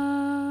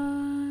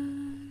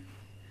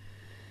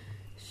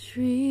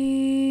Shri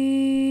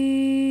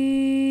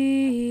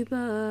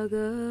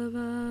Bhagavan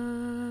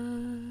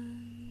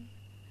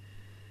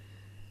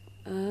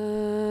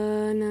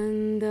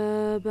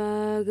Ananda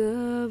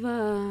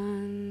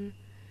Bhagavan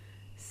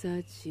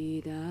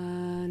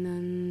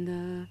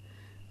Sachidananda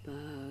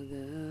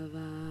Bhagavan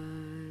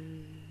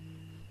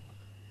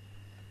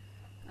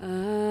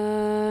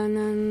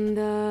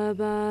Ananda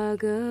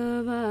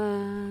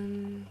Bhagavan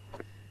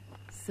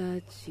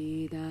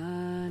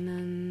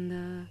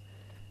Sachidananda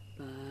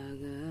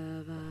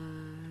Bhagavan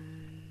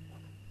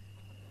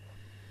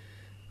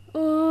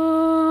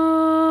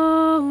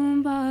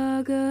Om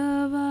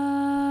Bhagavan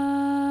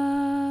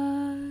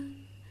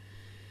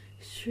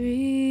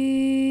Shri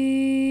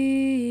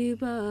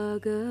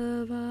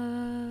Bhagavan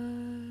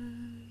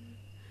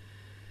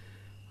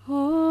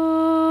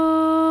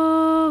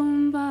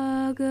Om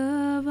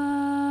Bhagavan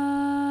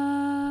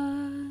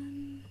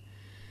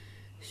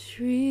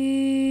Shri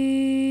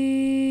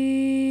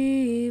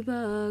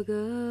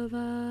Bhagavan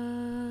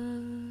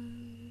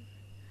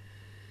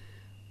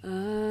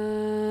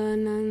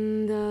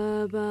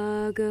Ananda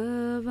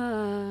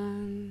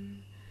Bhagavan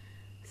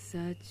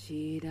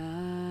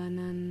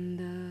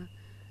Sachidananda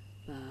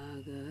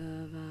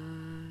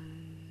Bhagavan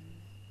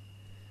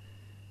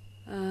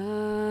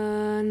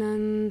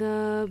Ananda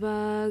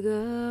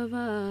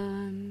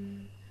Bhagavan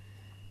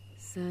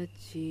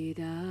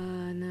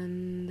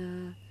Sachidananda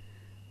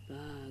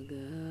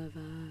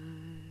Bhagavan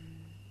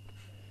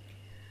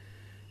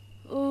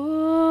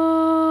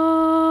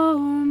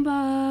Om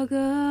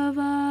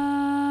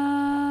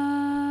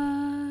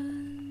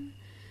Bhagavan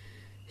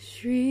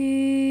Shri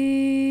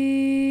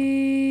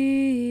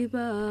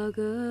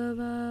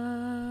Bhagavan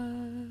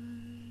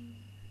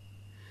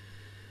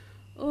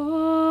Om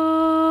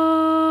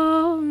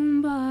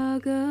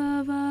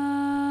Bhagavan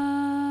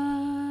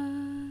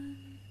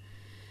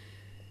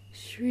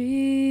Shri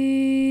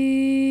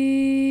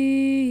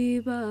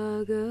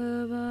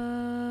Bhagavan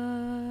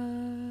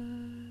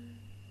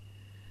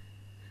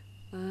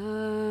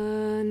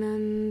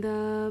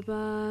Ananda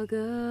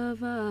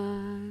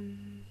Bhagavan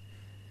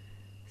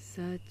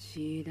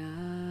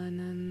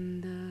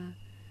Sachidananda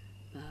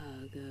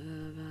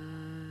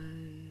Bhagavan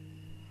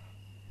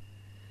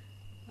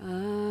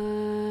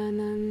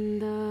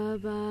Ananda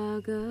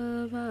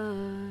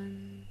Bhagavan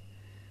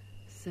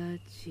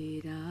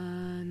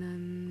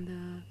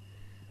Sachidananda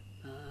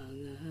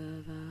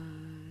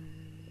Bhagavan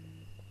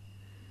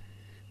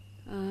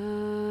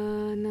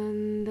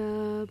Ananda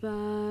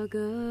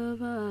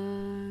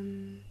Bhagavan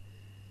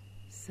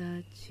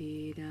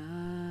Sachidananda